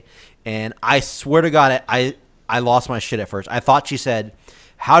TJ, and I swear to God, I lost my shit at first. I thought she said,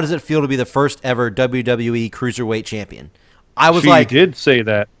 "How does it feel to be the first ever WWE Cruiserweight Champion?" I was She like, did say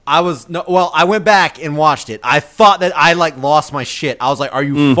that. I went back and watched it. I thought that I lost my shit. I was like, "Are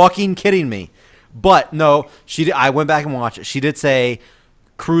you fucking kidding me?" But no, I went back and watched it. She did say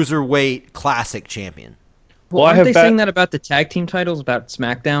Cruiserweight Classic Champion. Well, I aren't have they bet- saying that about the tag team titles, about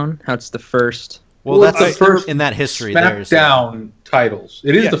SmackDown? How it's the first. Well, Well, it's that's the first in that history. There's SmackDown titles.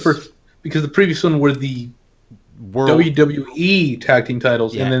 It is the Yes. first because the previous one were the world. WWE tag team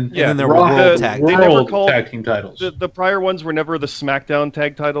titles, Yeah. and then Yeah. And then there were Raw world had tag. They never world called- tag team titles. The prior ones were never the SmackDown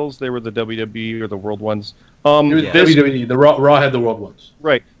tag titles. They were the WWE or the World ones. It was Yeah. This WWE. The Raw had the world ones.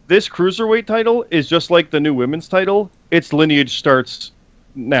 right. this cruiserweight title is just like the new women's title. Its lineage starts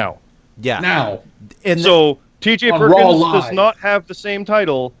now. Yeah. Now. And So TJ On Raw Perkins does Live. not have the same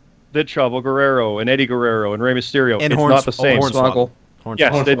title that Chavo Guerrero and Eddie Guerrero and Rey Mysterio. and It's not the same. Hornswoggle.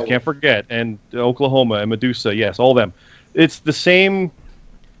 Yes, Hornswoggle. they can't forget. And Oklahoma and Medusa, yes, all them. It's the same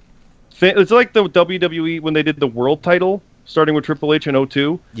thing. It's like the WWE when they did the world title, starting with Triple H in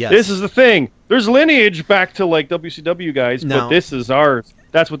 02. Yes. This is the thing. There's lineage back to like WCW guys, No. but this is ours.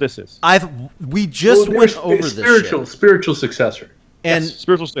 That's what this is. We just Well, went they're over this spiritual, shit. spiritual successor. And Yes,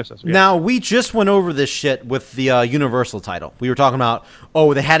 spiritual successor. Yeah. now we just went over this shit with the Universal title. We were talking about,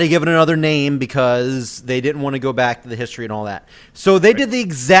 oh, they had to give it another name because they didn't want to go back to the history and all that. So they did the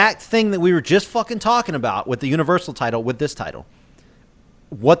exact thing that we were just fucking talking about with the Universal title with this title.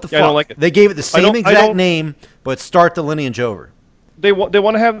 What the Yeah, I fuck? don't like it. They gave it the same don't- I exact don't- name, but start the lineage over. They want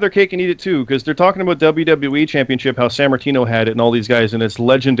to have their cake and eat it too, because they're talking about WWE Championship, how San Martino had it, and all these guys, and it's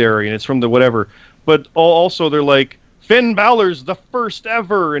legendary, and it's from the whatever. But also they're like, Finn Balor's the first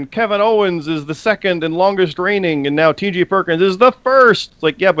ever, and Kevin Owens is the second and longest reigning, and now T.J. Perkins is the first. It's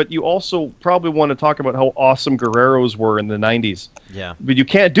like, yeah, but you also probably want to talk about how awesome Guerreros were in the '90s. Yeah. But you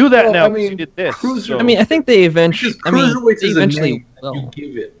can't do that Well, now I because you mean, did this. cruiser- so- I mean, I think they eventually. Because I mean, cruiserweights they is a eventually name will. you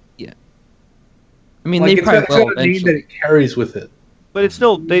give it. I mean, Like, they it's probably got will a name that eventually. it carries with it. but it's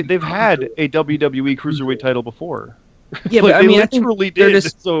still they've had a WWE Cruiserweight title before. Yeah, Like, but I they mean, I think literally they're did,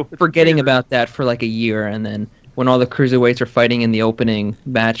 just so it's forgetting weird. about that for like a year, and then when all the cruiserweights are fighting in the opening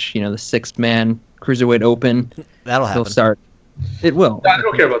match, you know, the 6-man cruiserweight open, That'll they'll happen. start. It will. I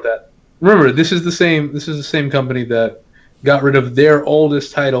don't care about that. Remember, this is the same company that got rid of their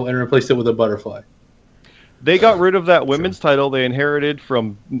oldest title and replaced it with a butterfly. They got rid of that women's title they inherited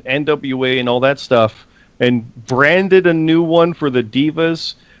from NWA and all that stuff and branded a new one for the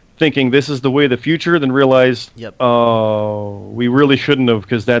Divas, thinking this is the way of the future, then realized, Yep. oh, we really shouldn't have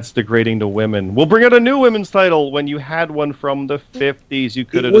because that's degrading to women. We'll bring out a new women's title when you had one from the 50s. You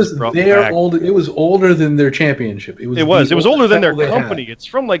could It have was just brought their back. old. It was older than their championship. It was. It was the older than their title they had. company. It's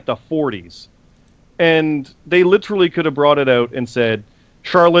from like the 40s. And they literally could have brought it out and said,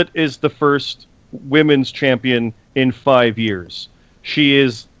 Charlotte is the first women's champion in 5 years. She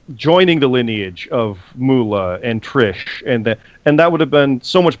is joining the lineage of Moolah and Trish, and that would have been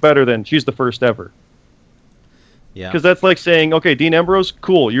so much better than she's the first ever. Yeah. Because that's like saying, okay, Dean Ambrose,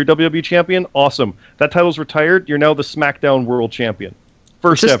 cool, you're WWE champion, awesome. That title's retired, you're now the SmackDown World Champion.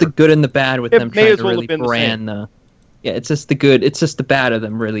 First It's just ever. the good and the bad with It them may trying as to well have really been the brand the. Yeah, it's just the good. It's just the bad of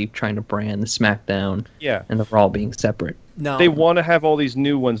them really trying to brand the SmackDown Yeah. and the Raw being separate. No. They want to have all these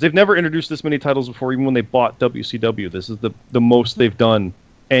new ones. They've never introduced this many titles before, even when they bought WCW. This is the most they've done.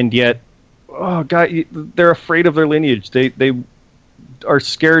 And yet, oh god, they're afraid of their lineage. They are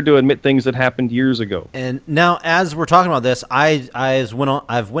scared to admit things that happened years ago. And now, as we're talking about this, I've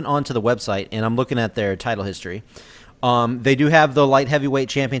went on to the website and I'm looking at their title history. They do have the light heavyweight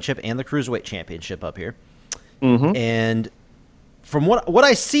championship and the cruiserweight championship up here. Mm-hmm. And from what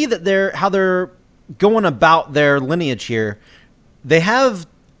I see that how they're going about their lineage here, they have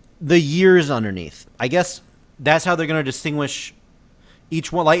the years underneath. I guess that's how they're going to distinguish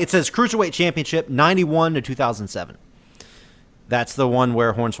each one. Like it says cruiserweight championship 91 to 2007. That's the one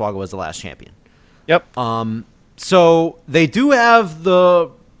where Hornswoggle was the last champion. Yep. So they do have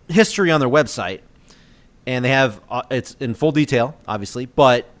the history on their website, and they have it's in full detail, obviously,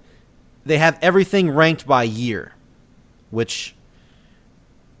 but they have everything ranked by year,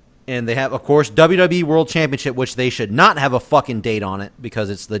 and they have, of course, WWE World Championship, which they should not have a fucking date on it because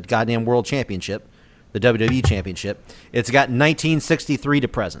it's the goddamn World Championship, the WWE Championship. It's got 1963 to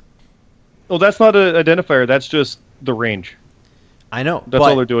present. Well, that's not an identifier. That's just the range. I know. That's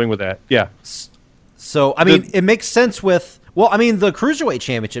all they're doing with that. Yeah. So, I mean, it makes sense with... Well, I mean, the Cruiserweight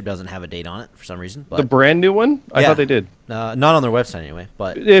Championship doesn't have a date on it for some reason. But The brand new one? I Yeah. thought they did. not on their website anyway.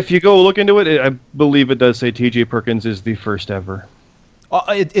 But If you go look into it, I believe it does say T.J. Perkins is the first ever.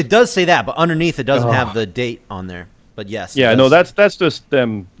 it does say that, but underneath it doesn't have the date on there. But yes. it Yeah, no, does. that's just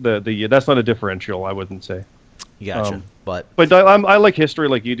them. That's not a differential, I wouldn't say. You gotcha. um, But But I like history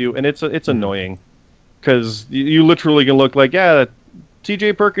like you do, and it's annoying because you literally can look like, yeah,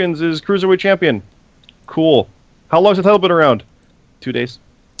 T.J. Perkins is cruiserweight champion. Cool. How long's the title been around? 2 days.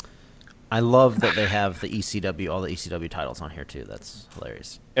 I love that they have the ECW, all the ECW titles on here too. That's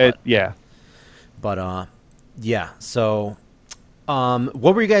hilarious. Yeah. But yeah. So,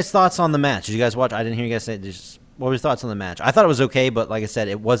 what were you guys' thoughts on the match? Did you guys watch? I didn't hear you guys say. What were your thoughts on the match? I thought it was okay, but like I said,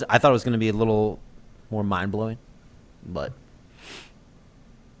 I thought it was going to be a little more mind blowing. But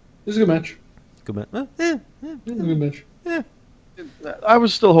This is a good match. good match. This is a good match. I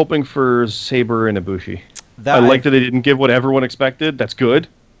was still hoping for Sabre and Ibushi. That I like that they didn't give what everyone expected. That's good.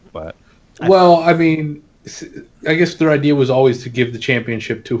 But Well, I mean, I guess their idea was always to give the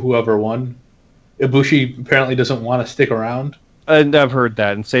championship to whoever won. Ibushi apparently doesn't want to stick around, and I've heard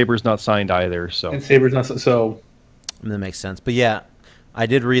that, and Saber's not signed either. So and Saber's not. So That makes sense. But yeah, I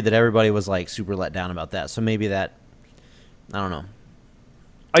did read that everybody was like super let down about that. So maybe that, I don't know.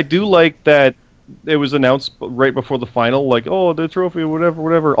 I do like that it was announced right before the final, like, oh, the trophy,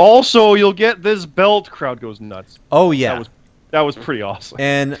 whatever. Also, you'll get this belt. Crowd goes nuts. Oh yeah, That was pretty awesome.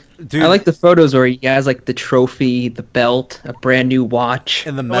 and dude, I like the photos where he has like the trophy, the belt, a brand new watch,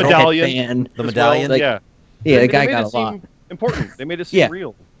 and the The medal. medallion. headband. The as medallion? well. Like, Yeah. Yeah, the They guy made got it a lot. seem important. They made it seem Yeah.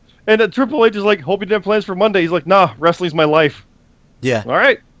 real. And Triple H is like, hope you didn't have plans for Monday. He's like, nah, wrestling's my life. Yeah, All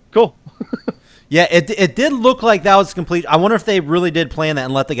right, cool. yeah. It did look like that was complete. I wonder if they really did plan that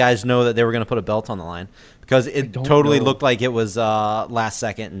and let the guys know that they were going to put a belt on the line, because it don't totally know. looked like it was last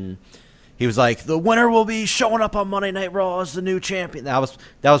second, and he was like, the winner will be showing up on Monday Night Raw as the new champion. That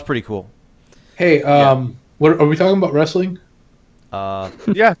was pretty cool. hey, what are we talking about wrestling? Yeah,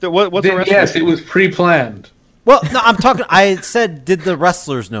 what's Then, the rest yes, of it was pre-planned. Well, no, I'm talking. I said, did the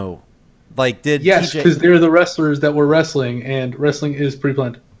wrestlers know? Like, did Yes, TJ because they're the wrestlers that were wrestling, and wrestling is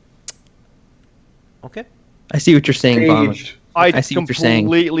pre-planned. Okay. I see what you're saying, Bob. Staged. I see what you're saying.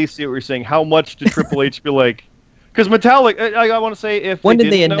 completely see what you're saying. How much did Triple H be like? Because Metallic, I want to say if When did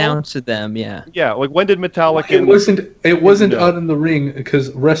they didn't know- announce to them? Yeah. Yeah, like when did Metallic? It wasn't No. out in the ring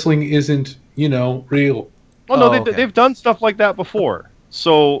because wrestling isn't real. Oh no, Oh, okay. they've done stuff like that before.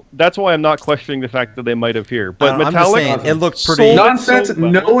 So that's why I'm not questioning the fact that they might have here. But I'm just Metallic, saying, it looked sold pretty. it Nonsense. so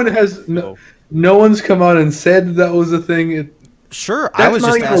well. No one has. So- No one's come out and said that was a thing. Sure, I That's was not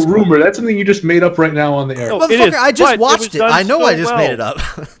just even asking. a rumor. That's something you just made up right now on the air. No, it Motherfucker, is, I but just it watched was it. done I know so I just well. made it up.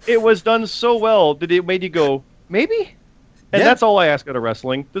 It was done so well that it made you go, maybe? And Yeah. that's all I ask out of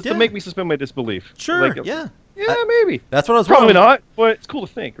wrestling, just Yeah. to make me suspend my disbelief. Sure, Like, yeah. Yeah, maybe. That's what I was Probably wondering. not, but it's cool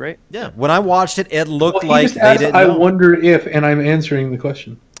to think, right? Yeah, when I watched it, it looked Well, he like just they asked, didn't I know. wonder if, and I'm answering the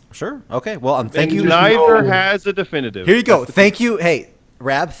question. Sure. Okay. Well, thank And you. neither No. has a definitive. Here you go. Thank you. Hey,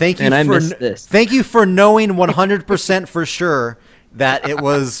 Rab. Thank you And I for missed this. thank you for knowing 100% for sure that it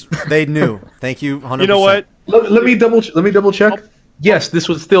was they knew. Thank you. 100%. You know what? Let me double check. Yes, this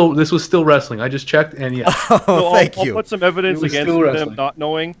was still wrestling. I just checked, and yes. Oh, So thank I'll you. put some evidence It was against still them wrestling. not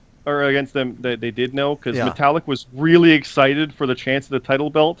knowing, or against them that they did know, because Yeah. Metallic was really excited for the chance of the title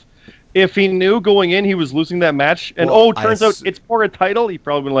belt. If he knew going in he was losing that match, and Well, turns out it's for a title, he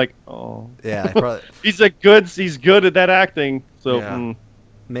probably been like, oh, Yeah, probably, he's good at that acting. So Yeah.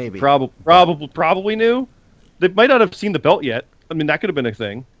 maybe. probably knew. They might not have seen the belt yet. I mean, that could have been a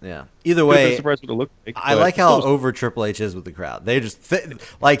thing. Yeah. Either Could have been way, surprised what it looked like. I but like still how was- over Triple H is with the crowd. They just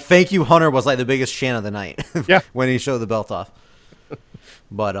thank you, Hunter was like the biggest chant of the night. Yeah. when he showed the belt off.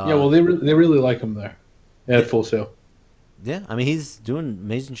 But Yeah, well, they really like him there at Full Sail. yeah, I mean he's doing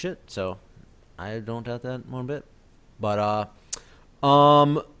amazing shit, so I don't doubt that one bit. But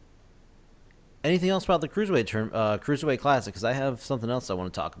anything else about the cruiserweight classic? Because I have something else I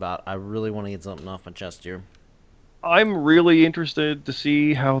want to talk about. I really want to get something off my chest here. I'm really interested to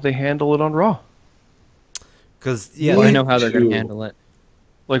see how they handle it on Raw. Because yeah, Well, I Me know how they're going too. to handle it.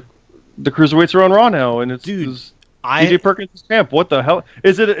 Like, the cruiserweights are on Raw now, and it's Dude, it's I AJ Perkins is champ. What the hell?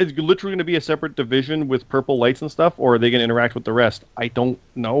 Is it literally going to be a separate division with purple lights and stuff, or are they going to interact with the rest? I don't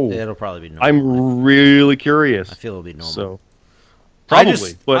know. it'll probably be normal. I'm really curious. I feel it'll be normal. So, I probably.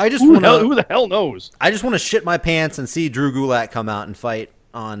 just- but I just who, wanna- who the hell knows? I just want to shit my pants and see Drew Gulak come out and fight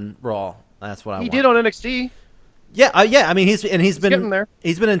on Raw. That's what I He want. did on NXT. Yeah, yeah. I mean, he's been getting there.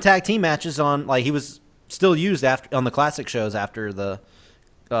 He's been in tag team matches on like he was still used after on the classic shows after the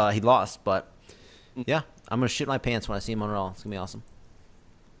he lost. But yeah, I'm gonna shit my pants when I see him on Raw. It's gonna be awesome.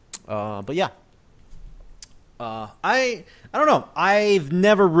 But yeah, I don't know. I've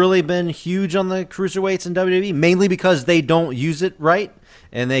never really been huge on the cruiserweights in WWE, mainly because they don't use it right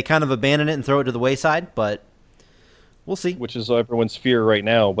and they kind of abandon it and throw it to the wayside. But we'll see. Which is everyone's fear right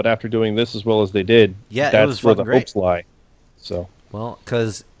now. But after doing this as well as they did, Yeah, it that's was where the fucking great. hopes lie. So, Well,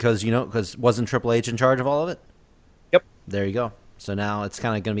 because wasn't Triple H in charge of all of it? Yep. There you go. So now it's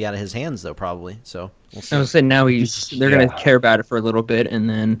kind of going to be out of his hands, though, probably. So we'll see. I was saying now they're going to care about it for a little bit and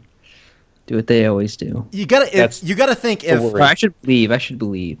then do what they always do. You gotta That's think the if worry. Or I should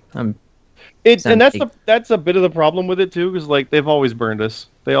believe. and Sounds that's big. that's a bit of the problem with it too, because like they've always burned us.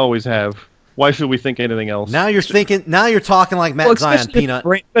 They always have. Why should we think anything else? now you're talking like Matt Zion, Peanut.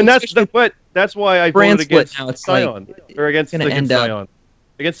 And that's why I brand voted split against now, it's like, Zion or against gonna end up- Zion,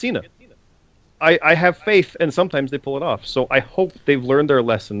 against Cena. I have faith, and sometimes they pull it off. So I hope they've learned their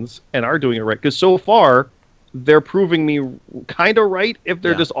lessons and are doing it right. Because so far, they're proving me kind of right if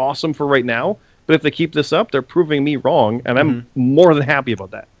they're Yeah. just awesome for right now. But if they keep this up, they're proving me wrong, and I'm Mm-hmm. more than happy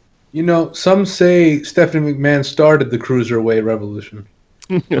about that. You know, some say Stephanie McMahon started the cruiserweight revolution.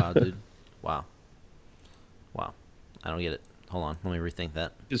 Wow, dude. Wow. I don't get it. Hold on. Let me rethink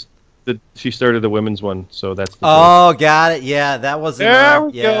that. She started the women's one, so that's the Oh, got it. Yeah, that wasn't. There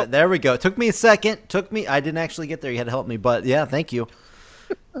we yeah, go. there we go. It took me a second. I didn't actually get there. You had to help me, but yeah, thank you.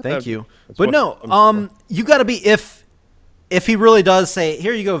 Thank you. But what no, I'm you got to be if he really does say,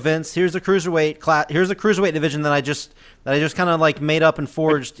 "Here you go, Vince. Here's the cruiserweight class. Here's the cruiserweight division that I just kind of like made up and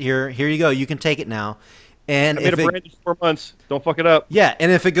forged here. Here you go. You can take it now." And I made if a brand in 4 months. Don't fuck it up. yeah,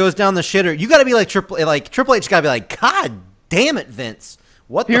 and if it goes down the shitter, you got to be like Triple H got to be like, "God damn it, Vince.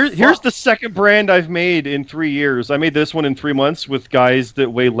 What the fuck?" Here's the second brand I've made in 3 years. I made this one in 3 months with guys that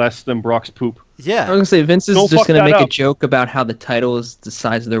weigh less than Brock's poop. I was Yeah. gonna say Vince is Don't just fuck gonna that make a up. joke about how the title is the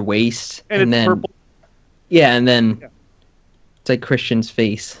size of their waist, And it's then purple. yeah, and then Yeah. it's like Christian's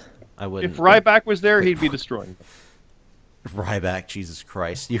face. I wouldn't. If Ryback was there, he'd be destroying. Ryback, Jesus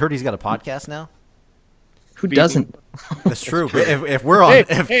Christ. You heard he's got a podcast now? Who Beaten. doesn't? That's true. But if we're on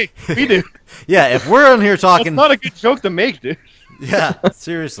Hey, we do. yeah, if we're on here That's talking not a good joke to make, dude. yeah,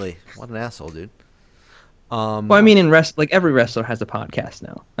 seriously. What an asshole, dude. Well, I mean, like every wrestler has a podcast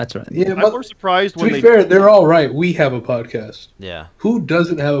now. That's what I mean. Yeah, I'm but more surprised to when be they. fair, they're all right. We have a podcast. Yeah. Who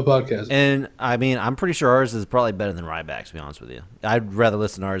doesn't have a podcast? And I mean, I'm pretty sure ours is probably better than Ryback's, to be honest with you. I'd rather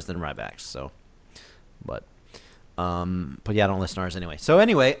listen to ours than Ryback's, so but yeah, I don't listen to ours anyway. So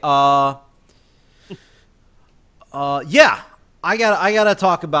anyway, yeah. I gotta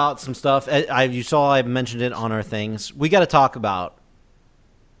talk about some stuff. You saw I mentioned it on our things. We gotta talk about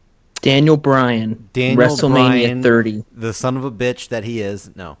Daniel Bryan, Daniel WrestleMania Bryan, 30. the son of a bitch that he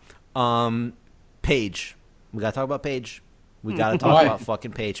is. No. Paige. We gotta talk about Paige. We gotta talk Why? about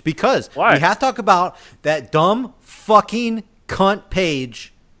fucking Paige. Because Why? we have to talk about that dumb fucking cunt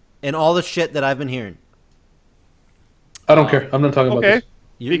Paige and all the shit that I've been hearing. I don't care. I'm not talking about Okay, this.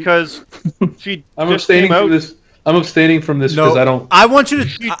 You- because she I'm just abstaining came out. from this. I'm abstaining from this because I don't. I want you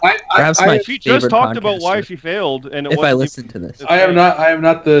to. Perhaps my She just favorite talked about podcaster. why she failed, and it If I wasn't listen to this, I am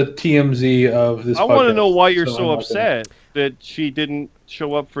not the TMZ of this. I want to podcast, know why you're so so I'm not gonna- upset that she didn't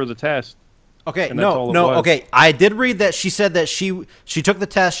show up for the test. Okay, And that's all it no. was. Okay, I did read that she said that she took the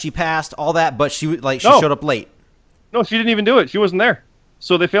test, she passed all that, but she No. showed up late. No, she didn't even do it. She wasn't there,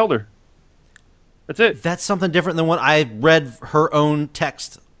 so they failed her. That's it. That's something different than what I read her own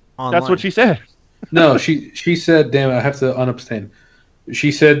text online. That's what she said. No, she said, "Damn it, I have to unabstain."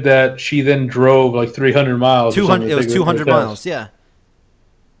 She said that she then drove like 300 miles. or 200. something It to was take 200 the test, miles. Yeah.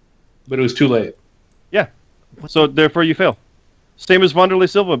 but it was too late. Yeah. So therefore, you fail. Same as Wanderlei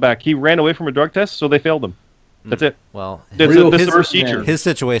Silva back. He ran away from a drug test, so they failed him. That's it. Well, That's Real this is his- the procedure. his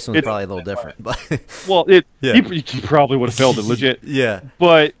situation was It's- probably a little different, but Well, Yeah. he probably would have failed it, legit. yeah.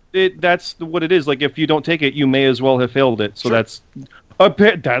 But that's what it is. Like, if you don't take it, you may as well have failed it. So Sure. that's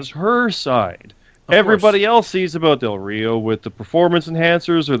her side. Of Everybody else sees about Del Rio with the performance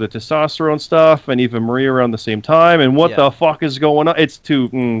enhancers or the testosterone stuff, and even Maria around the same time. And what Yeah. the fuck is going on? It's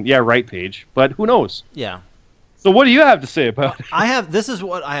yeah, right, Paige. But who knows? Yeah. So what do you have to say about it? This is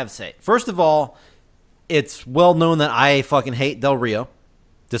what I have to say. First of all, it's well known that I fucking hate Del Rio,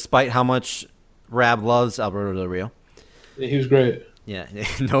 despite how much Rab loves Alberto Del Rio. He was great. Yeah.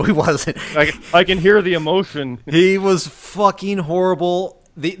 No, he wasn't. I can hear the emotion. He was fucking horrible.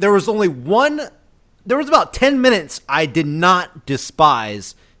 There was about 10 minutes I did not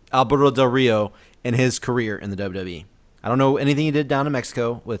despise Alberto Del Rio and his career in the WWE. I don't know anything he did down in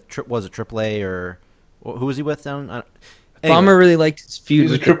Mexico with, was it AAA or who was he with down? Anyway. Bomber really liked his He feud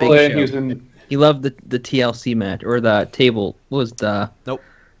was a with the Big Triple A. Show. He was in. He loved the TLC match or the table. What was the? Nope.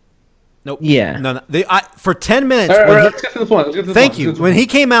 Yeah. No. For 10 minutes. All right, when he- let's get to the point. Let's get to the Thank point. you. Let's get to When the he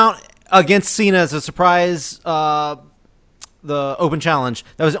came out against Cena as a surprise, the open challenge,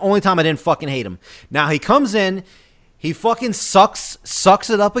 that was the only time I didn't fucking hate him. Now he comes in, he fucking sucks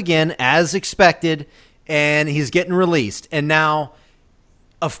it up again as expected, and he's getting released. And now,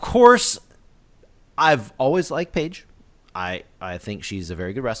 of course, I've always liked Paige. I think she's a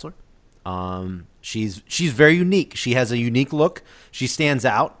very good wrestler. She's very unique. She has a unique look. She stands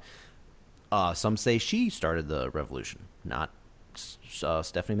out. Some say she started the revolution, not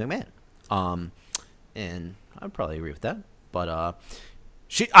Stephanie McMahon. And I'd probably agree with that. But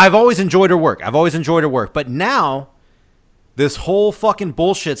I've always enjoyed her work. But now this whole fucking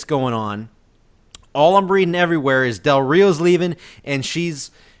bullshit's going on. All I'm reading everywhere is Del Rio's leaving, and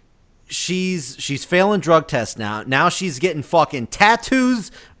she's failing drug tests now. Now she's getting fucking tattoos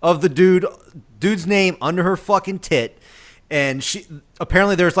of the dude's name under her fucking tit. And she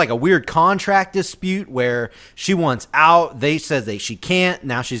apparently there's like a weird contract dispute where she wants out. They says that she can't.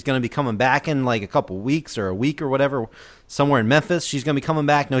 Now she's going to be coming back in like a couple weeks or a week or whatever, somewhere in Memphis. She's going to be coming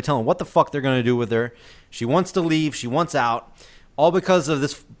back. No telling what the fuck they're going to do with her. She wants to leave. She wants out. All because of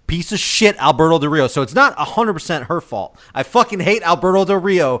this piece of shit, Alberto Del Rio. So it's not 100% her fault. I fucking hate Alberto Del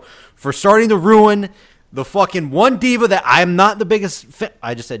Rio for starting to ruin the fucking one diva that I'm not the biggest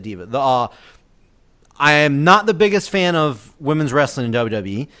I just said diva. I am not the biggest fan of women's wrestling in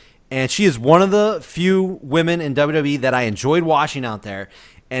WWE, and she is one of the few women in WWE that I enjoyed watching out there.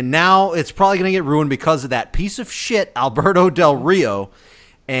 And now it's probably going to get ruined because of that piece of shit, Alberto Del Rio.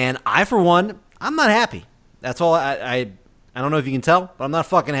 And I, for one, I'm not happy. That's all. I don't know if you can tell, but I'm not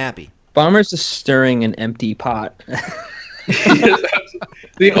fucking happy. Bomber's just stirring an empty pot.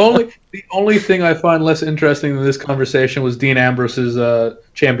 The only thing I find less interesting than this conversation was Dean Ambrose's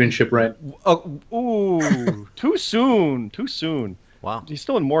championship reign. Ooh, too soon. Too soon. Wow. He's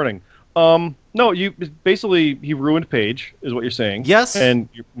still in mourning. No, he ruined Paige, is what you're saying. Yes. And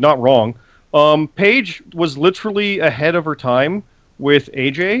you're not wrong. Paige was literally ahead of her time with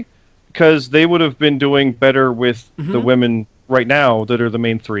AJ because they would have been doing better with the women right now that are the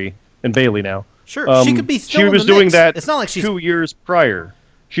main three and Bailey now. Sure, she could be still She in was the doing mix. that It's not like she's 2 years prior.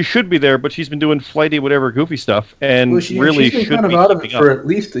 She should be there, but she's been doing flighty whatever goofy stuff and Well, really she's been should kind be of out of it keeping for up. at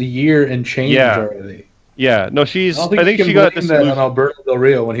least a year and change Yeah. already. Yeah, no, I think you she can got blame that on this. Alberto Del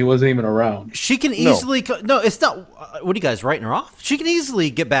Rio when he wasn't even around. She can easily no, it's not. What are you guys writing her off? She can easily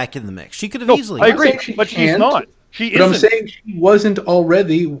get back in the mix. She could have No, easily. I agree, saying she but she's can't, not. She But I'm isn't. saying she wasn't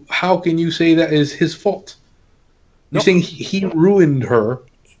already. How can you say that is his fault? You're No. saying he ruined her.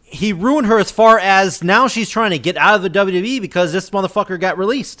 He ruined her as far as now she's trying to get out of the WWE because this motherfucker got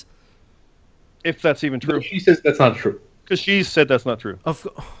released. If that's even true, She says that's not true. because she said that's not true.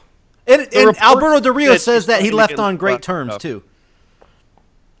 And report Alberto Del Rio said says she's that he trying to left get on great left terms up. too.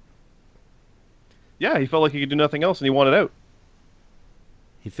 Yeah, he felt like he could do nothing else and he wanted out.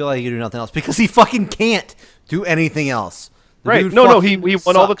 He feel like he could do nothing else because he fucking can't do anything else. The Right? dude No, he fucking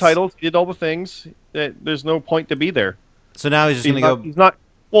won all the sucks. titles, he did all the things. There's no point to be there. So now he's just He's gonna not, go. he's not.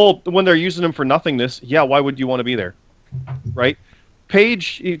 Well, when they're using him for nothingness, yeah. Why would you want to be there? Right?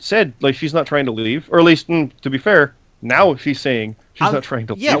 Paige said like she's not trying to leave, or at least to be fair, now she's saying she's not trying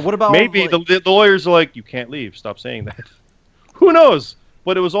to leave. yeah, what about, maybe like- the lawyers are like, you can't leave. Stop saying that. Who knows?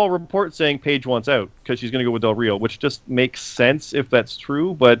 But it was all reports saying Paige wants out because she's going to go with Del Rio, which just makes sense if that's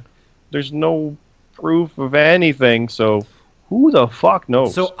true. But there's no proof of anything, so who the fuck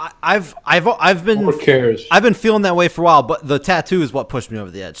knows? So I've been Who cares? I've been feeling that way for a while, but the tattoo is what pushed me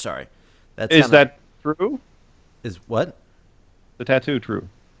over the edge. Sorry, that's is kinda- that true? is what? The tattoo true?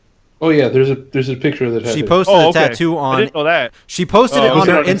 Oh yeah, there's a picture of the tattoo. She posted Oh, a okay. tattoo I on. didn't know that. She posted Oh, it on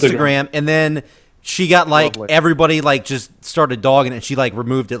okay. her On Instagram. Instagram, and then she got like Lovely. everybody like just started dogging it. She like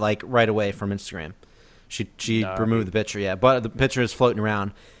removed it like right away from Instagram. She removed the picture, yeah, but the picture is floating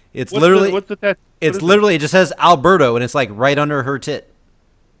around. It's literally what's the tattoo? it's literally it just says Alberto, and it's like right under her tit.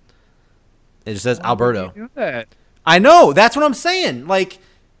 It just says Alberto. Do that. I know. That's what I'm saying. Like,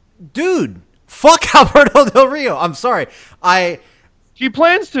 dude, fuck Alberto Del Rio. I'm sorry. She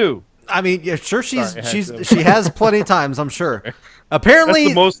plans to. I mean, yeah, sure. She Sorry, has plenty of times. I'm sure. That's Apparently,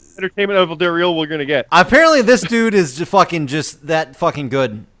 the most entertainment of Del Rio we're gonna get. apparently, this dude is just that fucking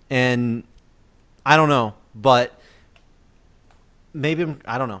good, and I don't know, but maybe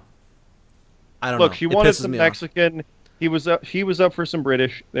I don't know. I don't Look, know. she It wanted pisses some me off. Mexican. He was up for some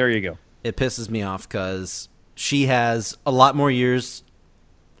British. There you go. It pisses me off because she has a lot more years.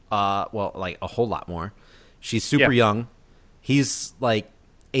 Well, like a whole lot more. She's super Yeah. young. He's like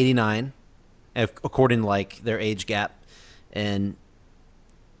 89, according to like their age gap. And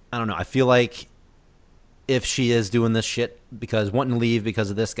I don't know. I feel like if she is doing this shit because wanting to leave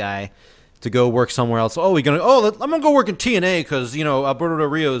because of this guy to go work somewhere else. Oh, I'm gonna go work in TNA because Alberto Del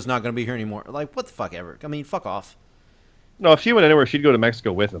Rio is not gonna be here anymore. Like what the fuck ever. I mean, fuck off. No, if she went anywhere, she'd go to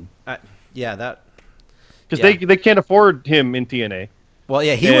Mexico with him Yeah, that. because Yeah. they can't afford him in TNA. Well,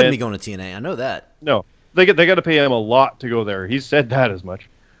 yeah, he wouldn't And- be going to TNA. I know that. No, they got to pay him a lot to go there. He said that as much.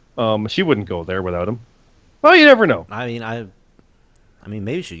 She wouldn't go there without him. Well, you never know. I mean,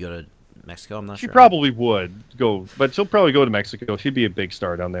 maybe she'd go to Mexico. I'm not She sure. probably would go, but she'll probably go to Mexico. She'd be a big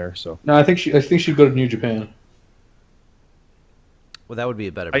star down there. So No, I think she'd go to New Japan. Well, that would be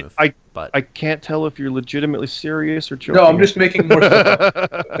a better I, move. I but I can't tell if you're legitimately serious or joking. No, I'm just making more stuff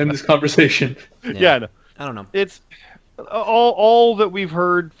up in this conversation. yeah. No. I don't know. It's all that we've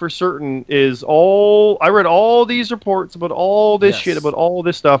heard for certain is all. I read all these reports about all this Yes. shit about all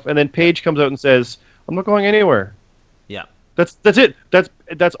this stuff, and then Paige comes out and says, "I'm not going anywhere." Yeah. That's it.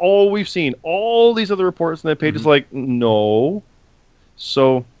 That's all we've seen. All these other reports on that page is like, no.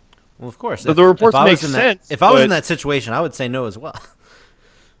 So, Well, of course. the reports I make was in sense. If I was in but- that situation, I would say no as well.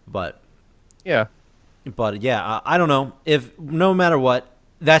 But yeah, yeah, I don't know. If no matter what,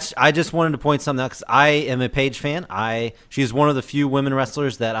 I just wanted to point something out because I am a Paige fan. She's one of the few women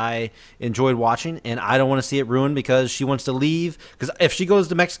wrestlers that I enjoyed watching, and I don't want to see it ruined because she wants to leave. Because if she goes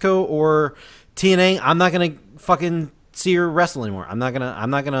to Mexico or TNA, I'm not gonna fucking see her wrestle anymore. I'm not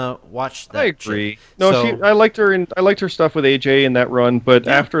gonna watch that. I agree. shit. No, So- I liked her stuff with AJ in that run, but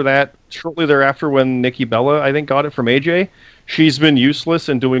after that, shortly thereafter, when Nikki Bella, I think, got it from AJ, she's been useless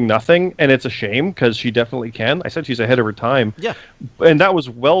and doing nothing, and it's a shame because she definitely can. I said she's ahead of her time. Yeah. And that was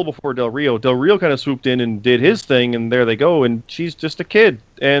well before Del Rio. Del Rio kind of swooped in and did his thing, and there they go, and she's just a kid.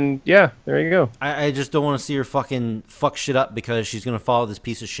 And yeah, there you go. I just don't want to see her fucking fuck shit up because she's gonna follow this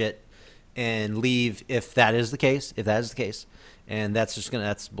piece of shit and leave if that is the case. And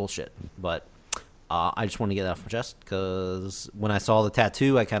that's bullshit. But I just want to get that off my chest because when I saw the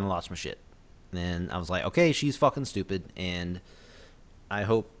tattoo, I kind of lost my shit. And I was like, okay, she's fucking stupid, and I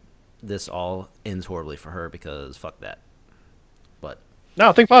hope this all ends horribly for her because fuck that. But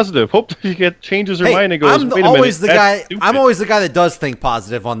No, think positive. Hope she changes her hey, mind and goes, I'm wait a always minute, the guy. that's stupid." I'm always the guy that does think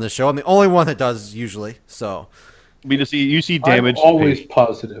positive on this show. I'm the only one that does usually. So You see I'm damage. always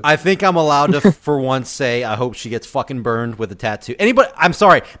positive. I think I'm allowed to, for once, say I hope she gets fucking burned with a tattoo. Anybody? I'm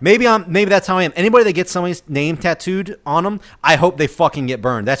sorry. Maybe that's how I am. Anybody that gets somebody's name tattooed on them, I hope they fucking get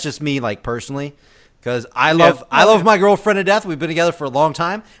burned. That's just me, like personally, because I love my girlfriend to death. We've been together for a long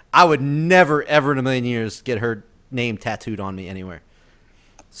time. I would never, ever in a million years get her name tattooed on me anywhere.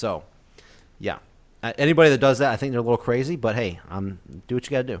 So, yeah. Anybody that does that, I think they're a little crazy. But hey, do what you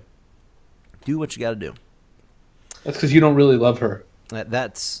got to do. Do what you got to do. That's because you don't really love her.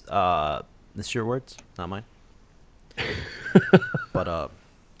 That's your words, not mine. But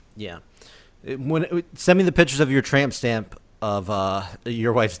yeah. Send me the pictures of your tramp stamp of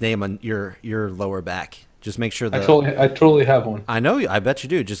your wife's name on your lower back. Just make sure that I totally have one. I know you. I bet you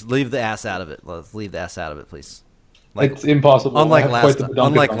do. Just leave the ass out of it. Let's leave the ass out of it, please. Like It's impossible. unlike I have quite the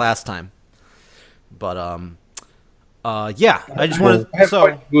unlike badonkadonk. last time. But yeah. I just wanted I have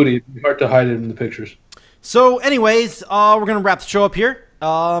quite the booty. It'd be hard to hide it in the pictures. So, anyways, we're gonna wrap the show up here.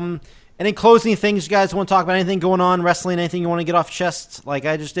 Any closing things you guys want to talk about? Anything going on, wrestling? Anything you want to get off your chest, like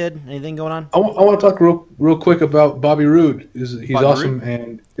I just did? Anything going on? I want to talk real quick about Bobby Roode. He's Bobby awesome,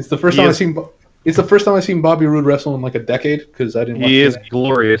 and it's the first time I've seen. It's the first time I've seen Bobby Roode wrestle in like a decade because I didn't. Watch He is TNA.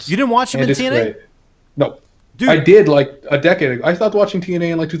 glorious. You didn't watch him And in it's TNA? great. No, Dude. I did like a decade ago. I stopped watching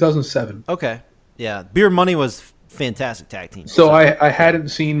TNA in like 2007. Okay, yeah. Beer Money was fantastic tag team. So I hadn't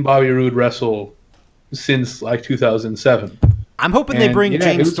seen Bobby Roode wrestle since like 2007. I'm hoping they and, bring yeah, it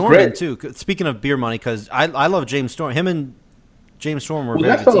James was Storm in great. too. Speaking of Beer Money, because I love James Storm. Him and James Storm were Well,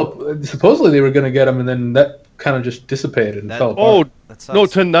 very that good fell team. supposedly they were going to get him, and then that kind of just dissipated and That- fell Oh, apart. That sucks. no,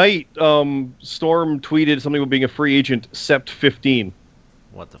 tonight, Storm tweeted something about being a free agent, Sept 15.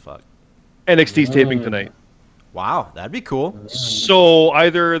 What the fuck? NXT's taping tonight. Wow, that'd be cool. So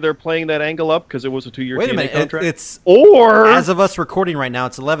either they're playing that angle up because it was a 2-year Wait a TNA minute. contract, It's or as of us recording right now.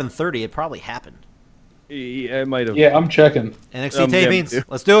 It's 11:30. It probably happened. Yeah, it might have. Yeah, I'm checking. NXT Yeah, me tapings. too.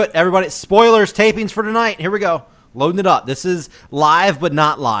 Let's do it, everybody. Spoilers, tapings for tonight. Here we go. Loading it up. This is live, but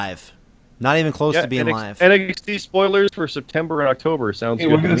not live. Not even close to being live. NXT spoilers for September and October sounds Hey,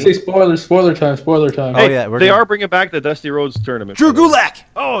 good. we're to going to me. say spoilers. Spoiler time. Spoiler time. Oh, yeah, we're they gonna- are bringing back the Dusty Rhodes tournament. Drew Gulak.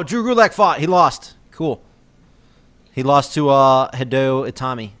 Oh, Drew Gulak fought. He lost. Cool. He lost to Hideo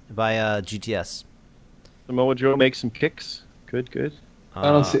Itami by GTS. Samoa Joe makes some kicks. Good. I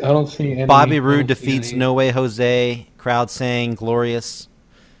don't see any. Bobby I Roode don't see defeats any. No Way Jose. Crowd saying glorious.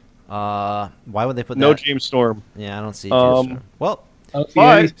 Why would they put No that? James Storm. Yeah, I don't see. Um, James Storm. Well, I don't see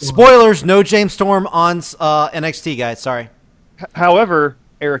But- any. spoilers. No James Storm on NXT, guys. Sorry. However,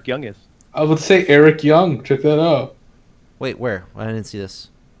 Eric Young is. I would say Eric Young. Check that out. Wait, where? I didn't see this.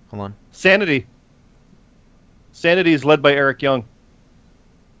 Hold on. Sanity. Sanity is led by Eric Young.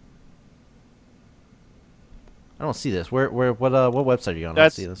 I don't see this. What website are you on? I don't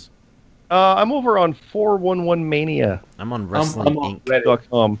That's- see this. I'm over on 411mania.com. I'm on Wrestling I'm on Inc.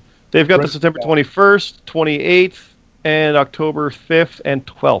 Reddit. They've got the Wrestling September Inc. 21st, 28th, and October 5th and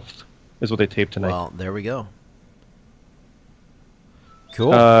 12th is what they taped tonight. Well, there we go.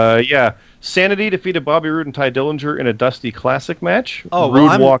 Cool. Yeah. Sanity defeated Bobby Roode and Ty Dillinger in a Dusty Classic match. Oh, well, Roode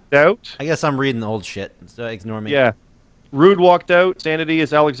I'm- walked out. I guess I'm reading the old shit, so ignore me. Yeah. Rude walked out. Sanity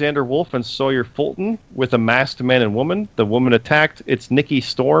is Alexander Wolf and Sawyer Fulton with a masked man and woman. The woman attacked. It's Nikki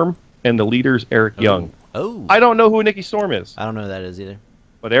Storm, and the leader's Eric Young. Oh. I don't know who Nikki Storm is, I don't know who that is either.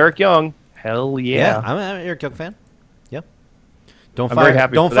 but Eric Young, hell yeah. I'm an Eric Young fan. Yep. Don't I'm very fire.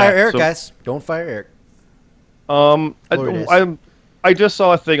 happy Don't for fire that. Eric, So- guys. Don't fire Eric. I just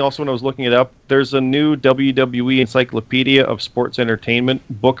saw a thing also when I was looking it up. There's a new WWE Encyclopedia of Sports Entertainment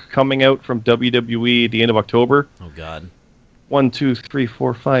book coming out from WWE at the end of October. Oh God. 1, 2, 3,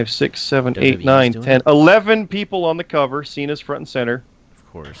 4, 5, 6, 7, 8, WWE's 9, doing 10, 11 people on the cover, Cena's front and center.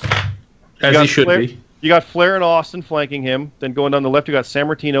 Of course. As got he should Flair- be. You got Flair and Austin flanking him. Then going down the left, you got San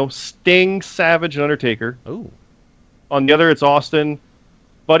Martino, Sting, Savage, and Undertaker. Ooh. On the other, it's Austin,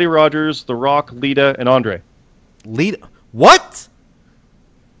 Buddy Rogers, The Rock, Lita, and Andre. Lita. What?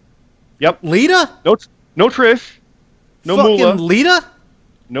 Yep. Lita? No Trish. No Fucking Moolah. Lita?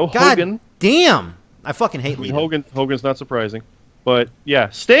 No God Hogan. damn. I fucking hate I mean, Lita. Hogan's not surprising. But yeah,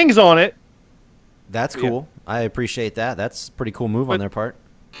 Sting's on it. That's Yeah. cool. I appreciate that. That's a pretty cool move on But- their part.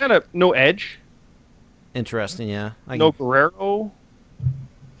 Kind of no Edge. Interesting, yeah. No Guerrero.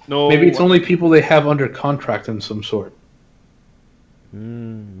 No. Maybe it's only people they have under contract in some sort.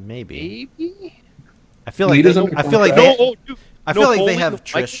 Maybe. Maybe. I feel like Lita's they, under I feel like contract. they, No, dude, I no feel like Foley, they have no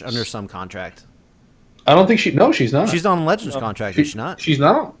Trish Michaels. under some contract. I don't think she. No, she's not. She's on Legends contract, is she not? She's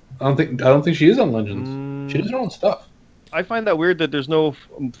not. I don't think she is on Legends. She does her own stuff. I find that weird that there's no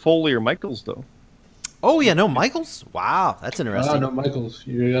Foley or Michaels though. Oh yeah, no Michaels. Wow, that's interesting. Ah, no, Michaels.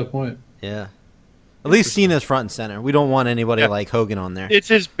 You got a point. Yeah. At least Cena's front and center. We don't want anybody Yeah. like Hogan on there. It's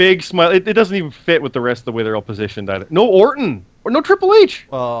his big smile. It doesn't even fit with the rest of the way they're all positioned. No Orton or no Triple H.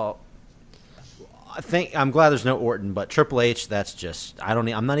 Well, I'm glad there's no Orton, but Triple H. That's just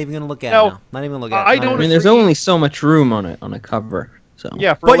I'm not even gonna look at No, it now. Not even gonna look at I it. don't I mean, there's only so much room on a cover. So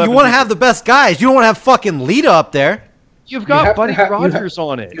Yeah, for But you 11 want to people. have the best guys. You don't want to have fucking Lita up there. You've You got have to Buddy have- you have- Rogers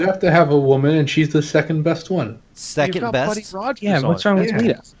on it. You have to have a woman, and she's the second best one. You've Second got best. Buddy Rogers yeah, on what's it. wrong with Yeah.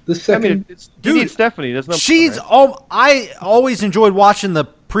 Lita? The I second. mean, you Dude, need Stephanie. That's no. She's problem, right? I always enjoyed watching the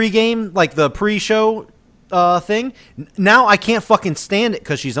pregame, like the pre-show thing. Now I can't fucking stand it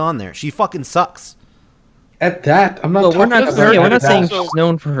because she's on there. She fucking sucks. At that, I'm not Well, talking we're not. about Yeah, we're at not that. saying So- she's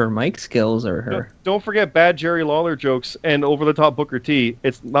known for her mic skills or No, her. don't forget bad Jerry Lawler jokes and over-the-top Booker T.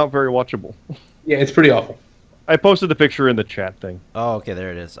 It's not very watchable. Yeah, it's pretty awful. I posted the picture in the chat thing. Oh, okay,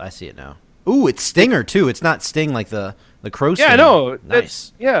 there it is. I see it now. Ooh, it's Stinger too. It's not Sting like the crow. Yeah, I Sting. know.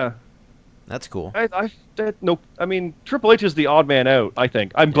 Nice. Yeah. That's cool. I mean, Triple H is the odd man out. I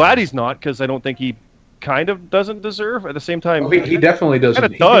think. I'm glad he's not because I don't think he kind of doesn't deserve. At the same time, Oh, he definitely doesn't.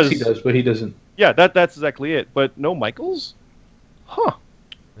 Kinda He thinks he does. does, but he doesn't. yeah, that's exactly it. But no Michaels, huh?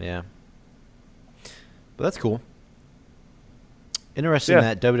 Yeah. But that's cool. Interesting Yeah.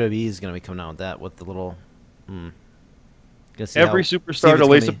 that WWE is going to be coming out with that with the little. Gonna see Every see superstar if to it's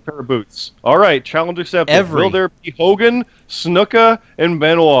lace gonna up a pair of boots. All right, challenge accepted. Every. Will there be Hogan, Snuka, and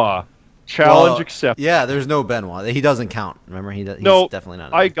Benoit? Challenge Well, accepted. Yeah, there's no Benoit. He doesn't count. Remember, he's No, definitely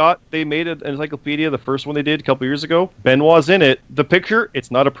not. They made an encyclopedia, the first one they did a couple years ago. Benoit's in it. The picture, it's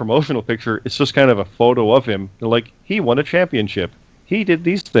not a promotional picture. It's just kind of a photo of him. They're like, he won a championship. He did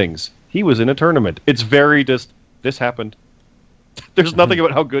these things. He was in a tournament. It's very just, this happened. There's nothing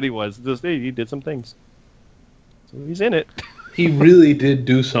about how good he was. Just, hey, he did some things. So he's in it. He really did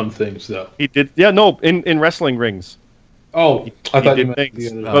do some things, though. He did, yeah, no, in wrestling rings. Oh, I He thought you did meant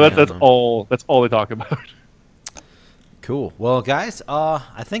things. the other. Oh, But yeah, that's no. all. That's all they talk about. Cool. Well, guys,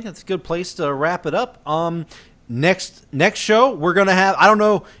 I think that's a good place to wrap it up. Next show we're gonna have. I don't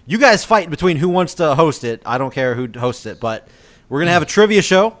know. You guys fight between who wants to host it. I don't care who hosts it, but we're gonna have a trivia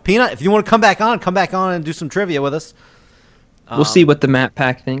show. Peanut, if you want to come back on and do some trivia with us. We'll see what the Matt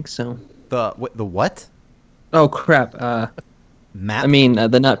Pack thinks. So. The what? Oh crap! Matt. I mean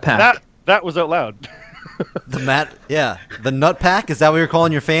the Nut Pack. That was out loud. the Matt. Yeah, the Nut Pack. Is that what you're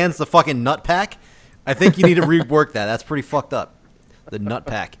calling your fans? The fucking Nut Pack? I think you need to rework that. That's pretty fucked up. The Nut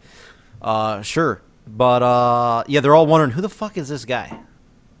Pack. Sure, but yeah, they're all wondering who the fuck is this guy.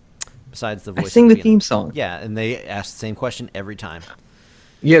 Besides the voice. I sing at the beginning. theme song. Yeah, and they ask the same question every time.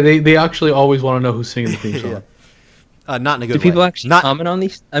 Yeah, they actually always want to know who's singing the theme song. Not in a good Do way. people actually Not comment on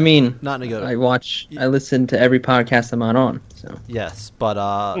these? I mean, not in a good way. I listen to every podcast I'm on. So Yes, but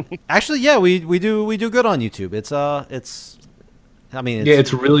actually, yeah, we do good on YouTube. It's I mean, Yeah,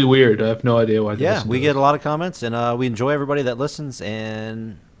 it's really weird. I have no idea why. they yeah, listen we to get this. a lot of comments, and we enjoy everybody that listens.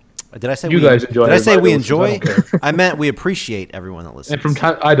 And did I say You we, guys enjoy Did I say we everybody that listens, I enjoy? don't I meant we appreciate everyone that listens. And from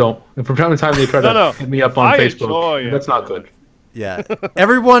time I don't. And from time to time they try to No. hit me up on I Facebook. enjoy That's not good. Yeah,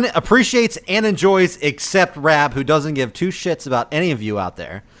 everyone appreciates and enjoys except Rab, who doesn't give two shits about any of you out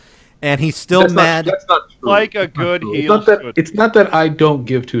there, and he's still That's mad. Not, that's not true. Like a That's not good true. heel It's not that. should. It's not that I don't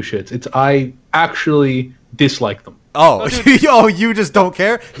give two shits. It's I actually dislike them. Oh, you just don't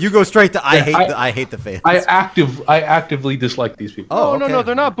care. You go straight to I hate the fans. I actively dislike these people. Oh, no, okay. no,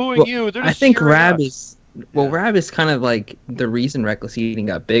 they're not booing Well, you. They're I just think cheering Rab us. Well, Rab is kind of like the reason Reckless Eating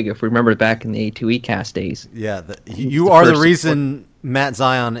got big. If we remember back in the A2E cast days. Yeah, you are the first reason Matt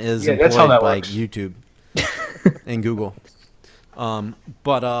Zion is Yeah, that's how employed that by works. YouTube and Google.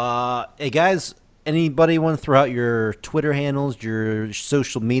 Hey guys, anybody want to throw out your Twitter handles, your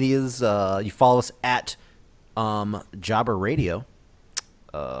social medias? You follow us at Jobber Radio.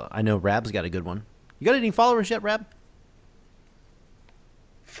 I know Rab's got a good one. You got any followers yet, Rab?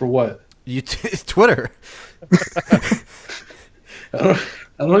 For what? You Twitter. I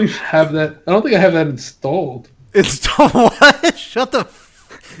don't even have that. I don't think I have that installed. Installed what?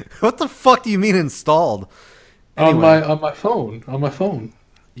 What the fuck do you mean installed? Anyway, On my phone. On my phone.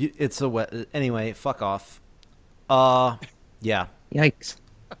 it's a wet. Anyway, fuck off. Yeah. Yikes.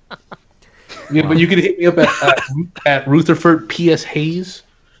 Yeah, but you can hit me up at Rutherford PS Hayes.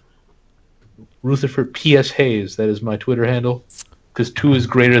 Rutherford PS Hayes. That is my Twitter handle. Because 2 is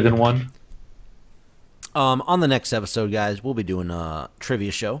greater than 1. On the next episode, guys, we'll be doing a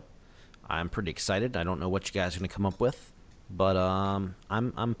trivia show. I'm pretty excited. I don't know what you guys are going to come up with, but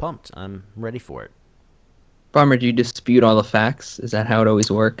I'm pumped. I'm ready for it. Bomber, do you dispute all the facts? Is that how it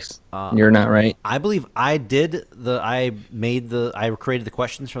always works? You're not right. I believe I did I created the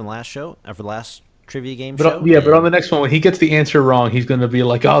questions from the last show, for the last trivia game show. But on the next one, when he gets the answer wrong, he's going to be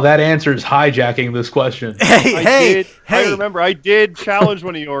like, "Oh, that answer is hijacking this question." Hey, I remember I did challenge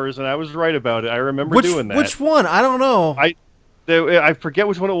one of yours, and I was right about it. I remember doing that. Which one? I don't know. I forget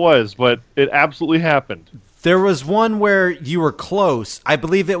which one it was, but it absolutely happened. There was one where you were close. I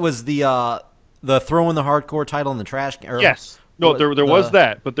believe it was the throwing the hardcore title in the trash can. Yes. No, there was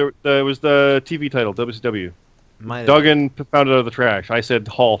that, but there was the TV title, WCW. Duggan found it out of the trash. I said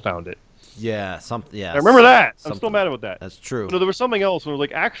Hall found it. Yeah, something. Yeah, I remember that. something. I'm still mad about that. That's true. No, there was something else. Where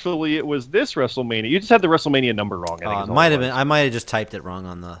like, actually, it was this WrestleMania. You just had the WrestleMania number wrong. I think might have been. I might have just typed it wrong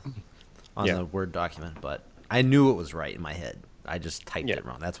on the Word document, but I knew it was right in my head. I just typed it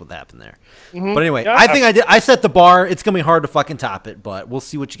wrong. That's what happened there. Mm-hmm. But anyway, I think I did. I set the bar. It's gonna be hard to fucking top it, but we'll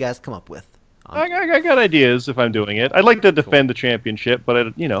see what you guys come up with. I got ideas if I'm doing it. I'd like to defend the championship,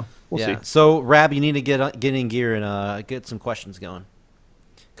 but we'll see. So, Rab, you need to get in gear and get some questions going,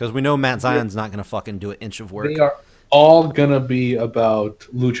 because we know Matt Zion's not gonna fucking do an inch of work. They are all going to be about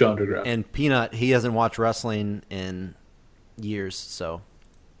Lucha Underground. And Peanut, he hasn't watched wrestling in years, so.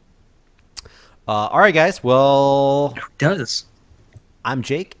 All right, guys. Well, Who does? I'm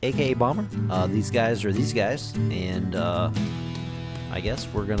Jake, aka Bomber. These guys are these guys, and I guess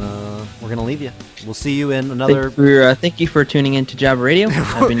we're gonna leave you. We'll see you in another. Thank you for tuning in to Jabba Radio.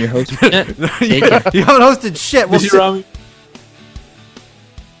 I've been your host. Take care. You haven't hosted shit. Did you, Rami?